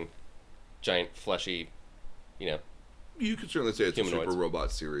piloting giant fleshy, you know. You could certainly say it's humanoids. A super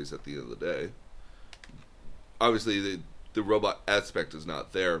robot series at the end of the day. Obviously, the robot aspect is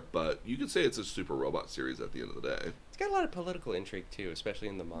not there, but you could say it's a super robot series at the end of the day. It's got a lot of political intrigue too, especially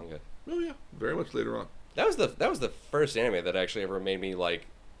in the manga. Oh yeah, very much later on. That was the first anime that actually ever made me like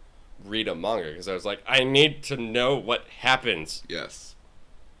read a manga, because I was like, I need to know what happens. Yes.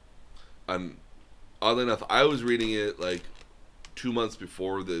 And oddly enough, I was reading it like 2 months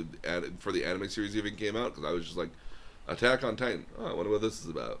before the anime series even came out, because I was just like, Attack on Titan. Oh, I wonder what this is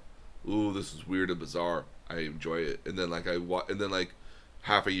about. Ooh, this is weird and bizarre. I enjoy it. And then like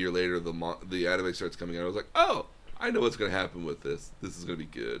half a year later, the anime starts coming out. I was like, oh, I know what's gonna happen with this. This is gonna be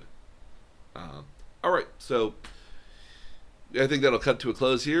good. All right, so I think that'll cut to a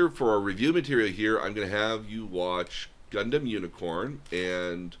close here for our review material. Here, I'm gonna have you watch Gundam Unicorn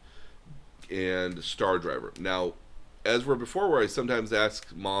and Star Driver. Now, as were before, where I sometimes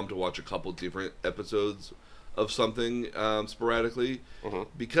ask Mom to watch a couple different episodes of something sporadically,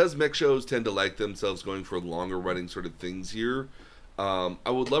 because mech shows tend to like themselves going for longer running sort of things here. I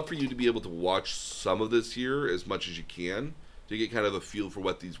would love for you to be able to watch some of this here as much as you can, to get kind of a feel for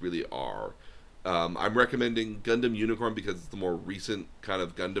what these really are. I'm recommending Gundam Unicorn because it's the more recent kind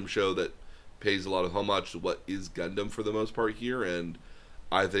of Gundam show that pays a lot of homage to what is Gundam for the most part here, and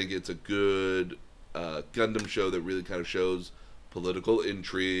I think it's a good Gundam show that really kind of shows political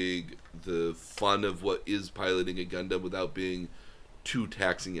intrigue, the fun of what is piloting a Gundam without being too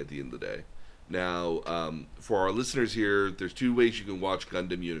taxing at the end of the day. Now, for our listeners here, there's two ways you can watch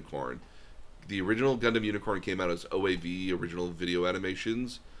Gundam Unicorn. The original Gundam Unicorn came out as OAV, original video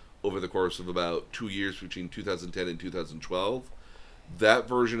animations, over the course of about 2 years between 2010 and 2012. That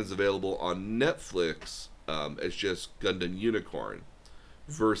version is available on Netflix as just Gundam Unicorn.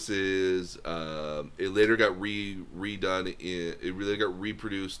 Versus it later got redone. It really got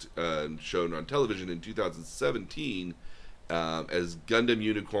reproduced and shown on television in 2017 as Gundam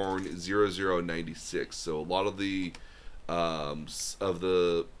Unicorn 0096. So a lot of the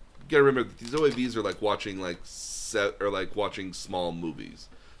you gotta remember that these OAVs are like watching small movies.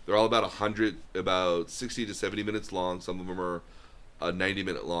 They're all about 60 to 70 minutes long. Some of them are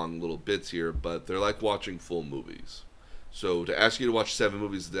 90-minute long little bits here, but they're like watching full movies. So to ask you to watch 7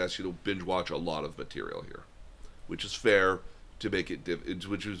 movies is to ask you to binge watch a lot of material here, which is fair to make it.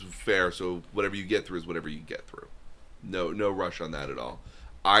 Which is fair. So whatever you get through is whatever you get through. No rush on that at all.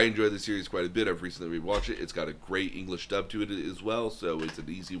 I enjoy the series quite a bit. I've recently rewatched it. It's got a great English dub to it as well, so it's an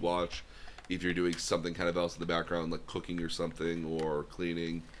easy watch if you're doing something kind of else in the background, like cooking or something, or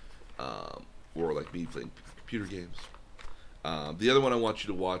cleaning, or like me playing computer games. The other one I want you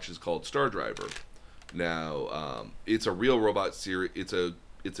to watch is called Star Driver. Now, it's a real robot series. It's a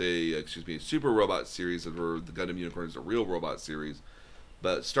super robot series. Where the Gundam Unicorn is a real robot series,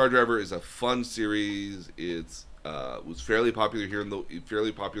 but Star Driver is a fun series. It's was fairly popular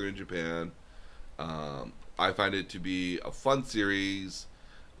in Japan. I find it to be a fun series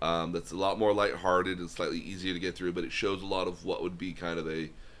that's a lot more lighthearted and slightly easier to get through, but it shows a lot of what would be kind of a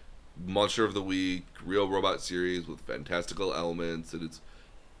Monster of the Week real robot series with fantastical elements, and it's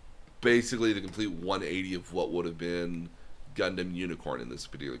basically the complete 180 of what would have been Gundam Unicorn in this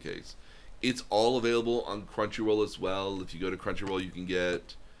particular case. It's all available on Crunchyroll as well. If you go to Crunchyroll, you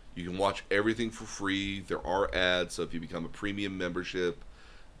can watch everything for free. There are ads, so if you become a premium membership,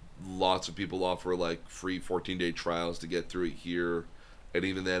 lots of people offer like free 14-day trials to get through it here. And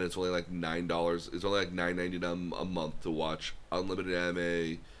even then, it's only like $9. It's only like $9.99 a month to watch unlimited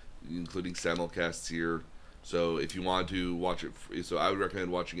anime, including simulcasts here. So if you want to watch it, so I would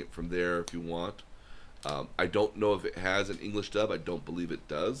recommend watching it from there if you want. I don't know if it has an English dub. I don't believe it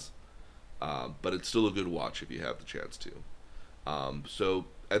does. But it's still a good watch if you have the chance to. So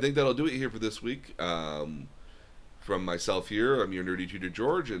I think that'll do it here for this week. From myself here, I'm your nerdy tutor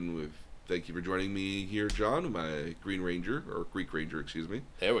George, and thank you for joining me here, John, my Greek Ranger, excuse me.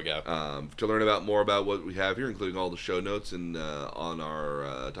 There we go. To learn more about what we have here, including all the show notes and on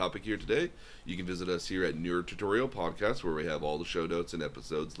our topic here today, you can visit us here at Nerd Tutorial Podcast, where we have all the show notes and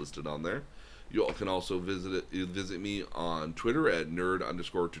episodes listed on there. You all can also visit me on Twitter at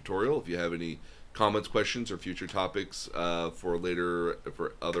nerd_tutorial if you have any comments, questions, or future topics for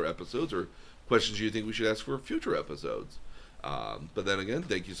other episodes, or questions you think we should ask for future episodes. But then again,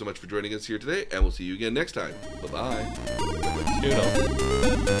 thank you so much for joining us here today, and we'll see you again next time. Bye-bye.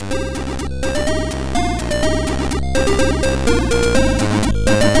 Toodle.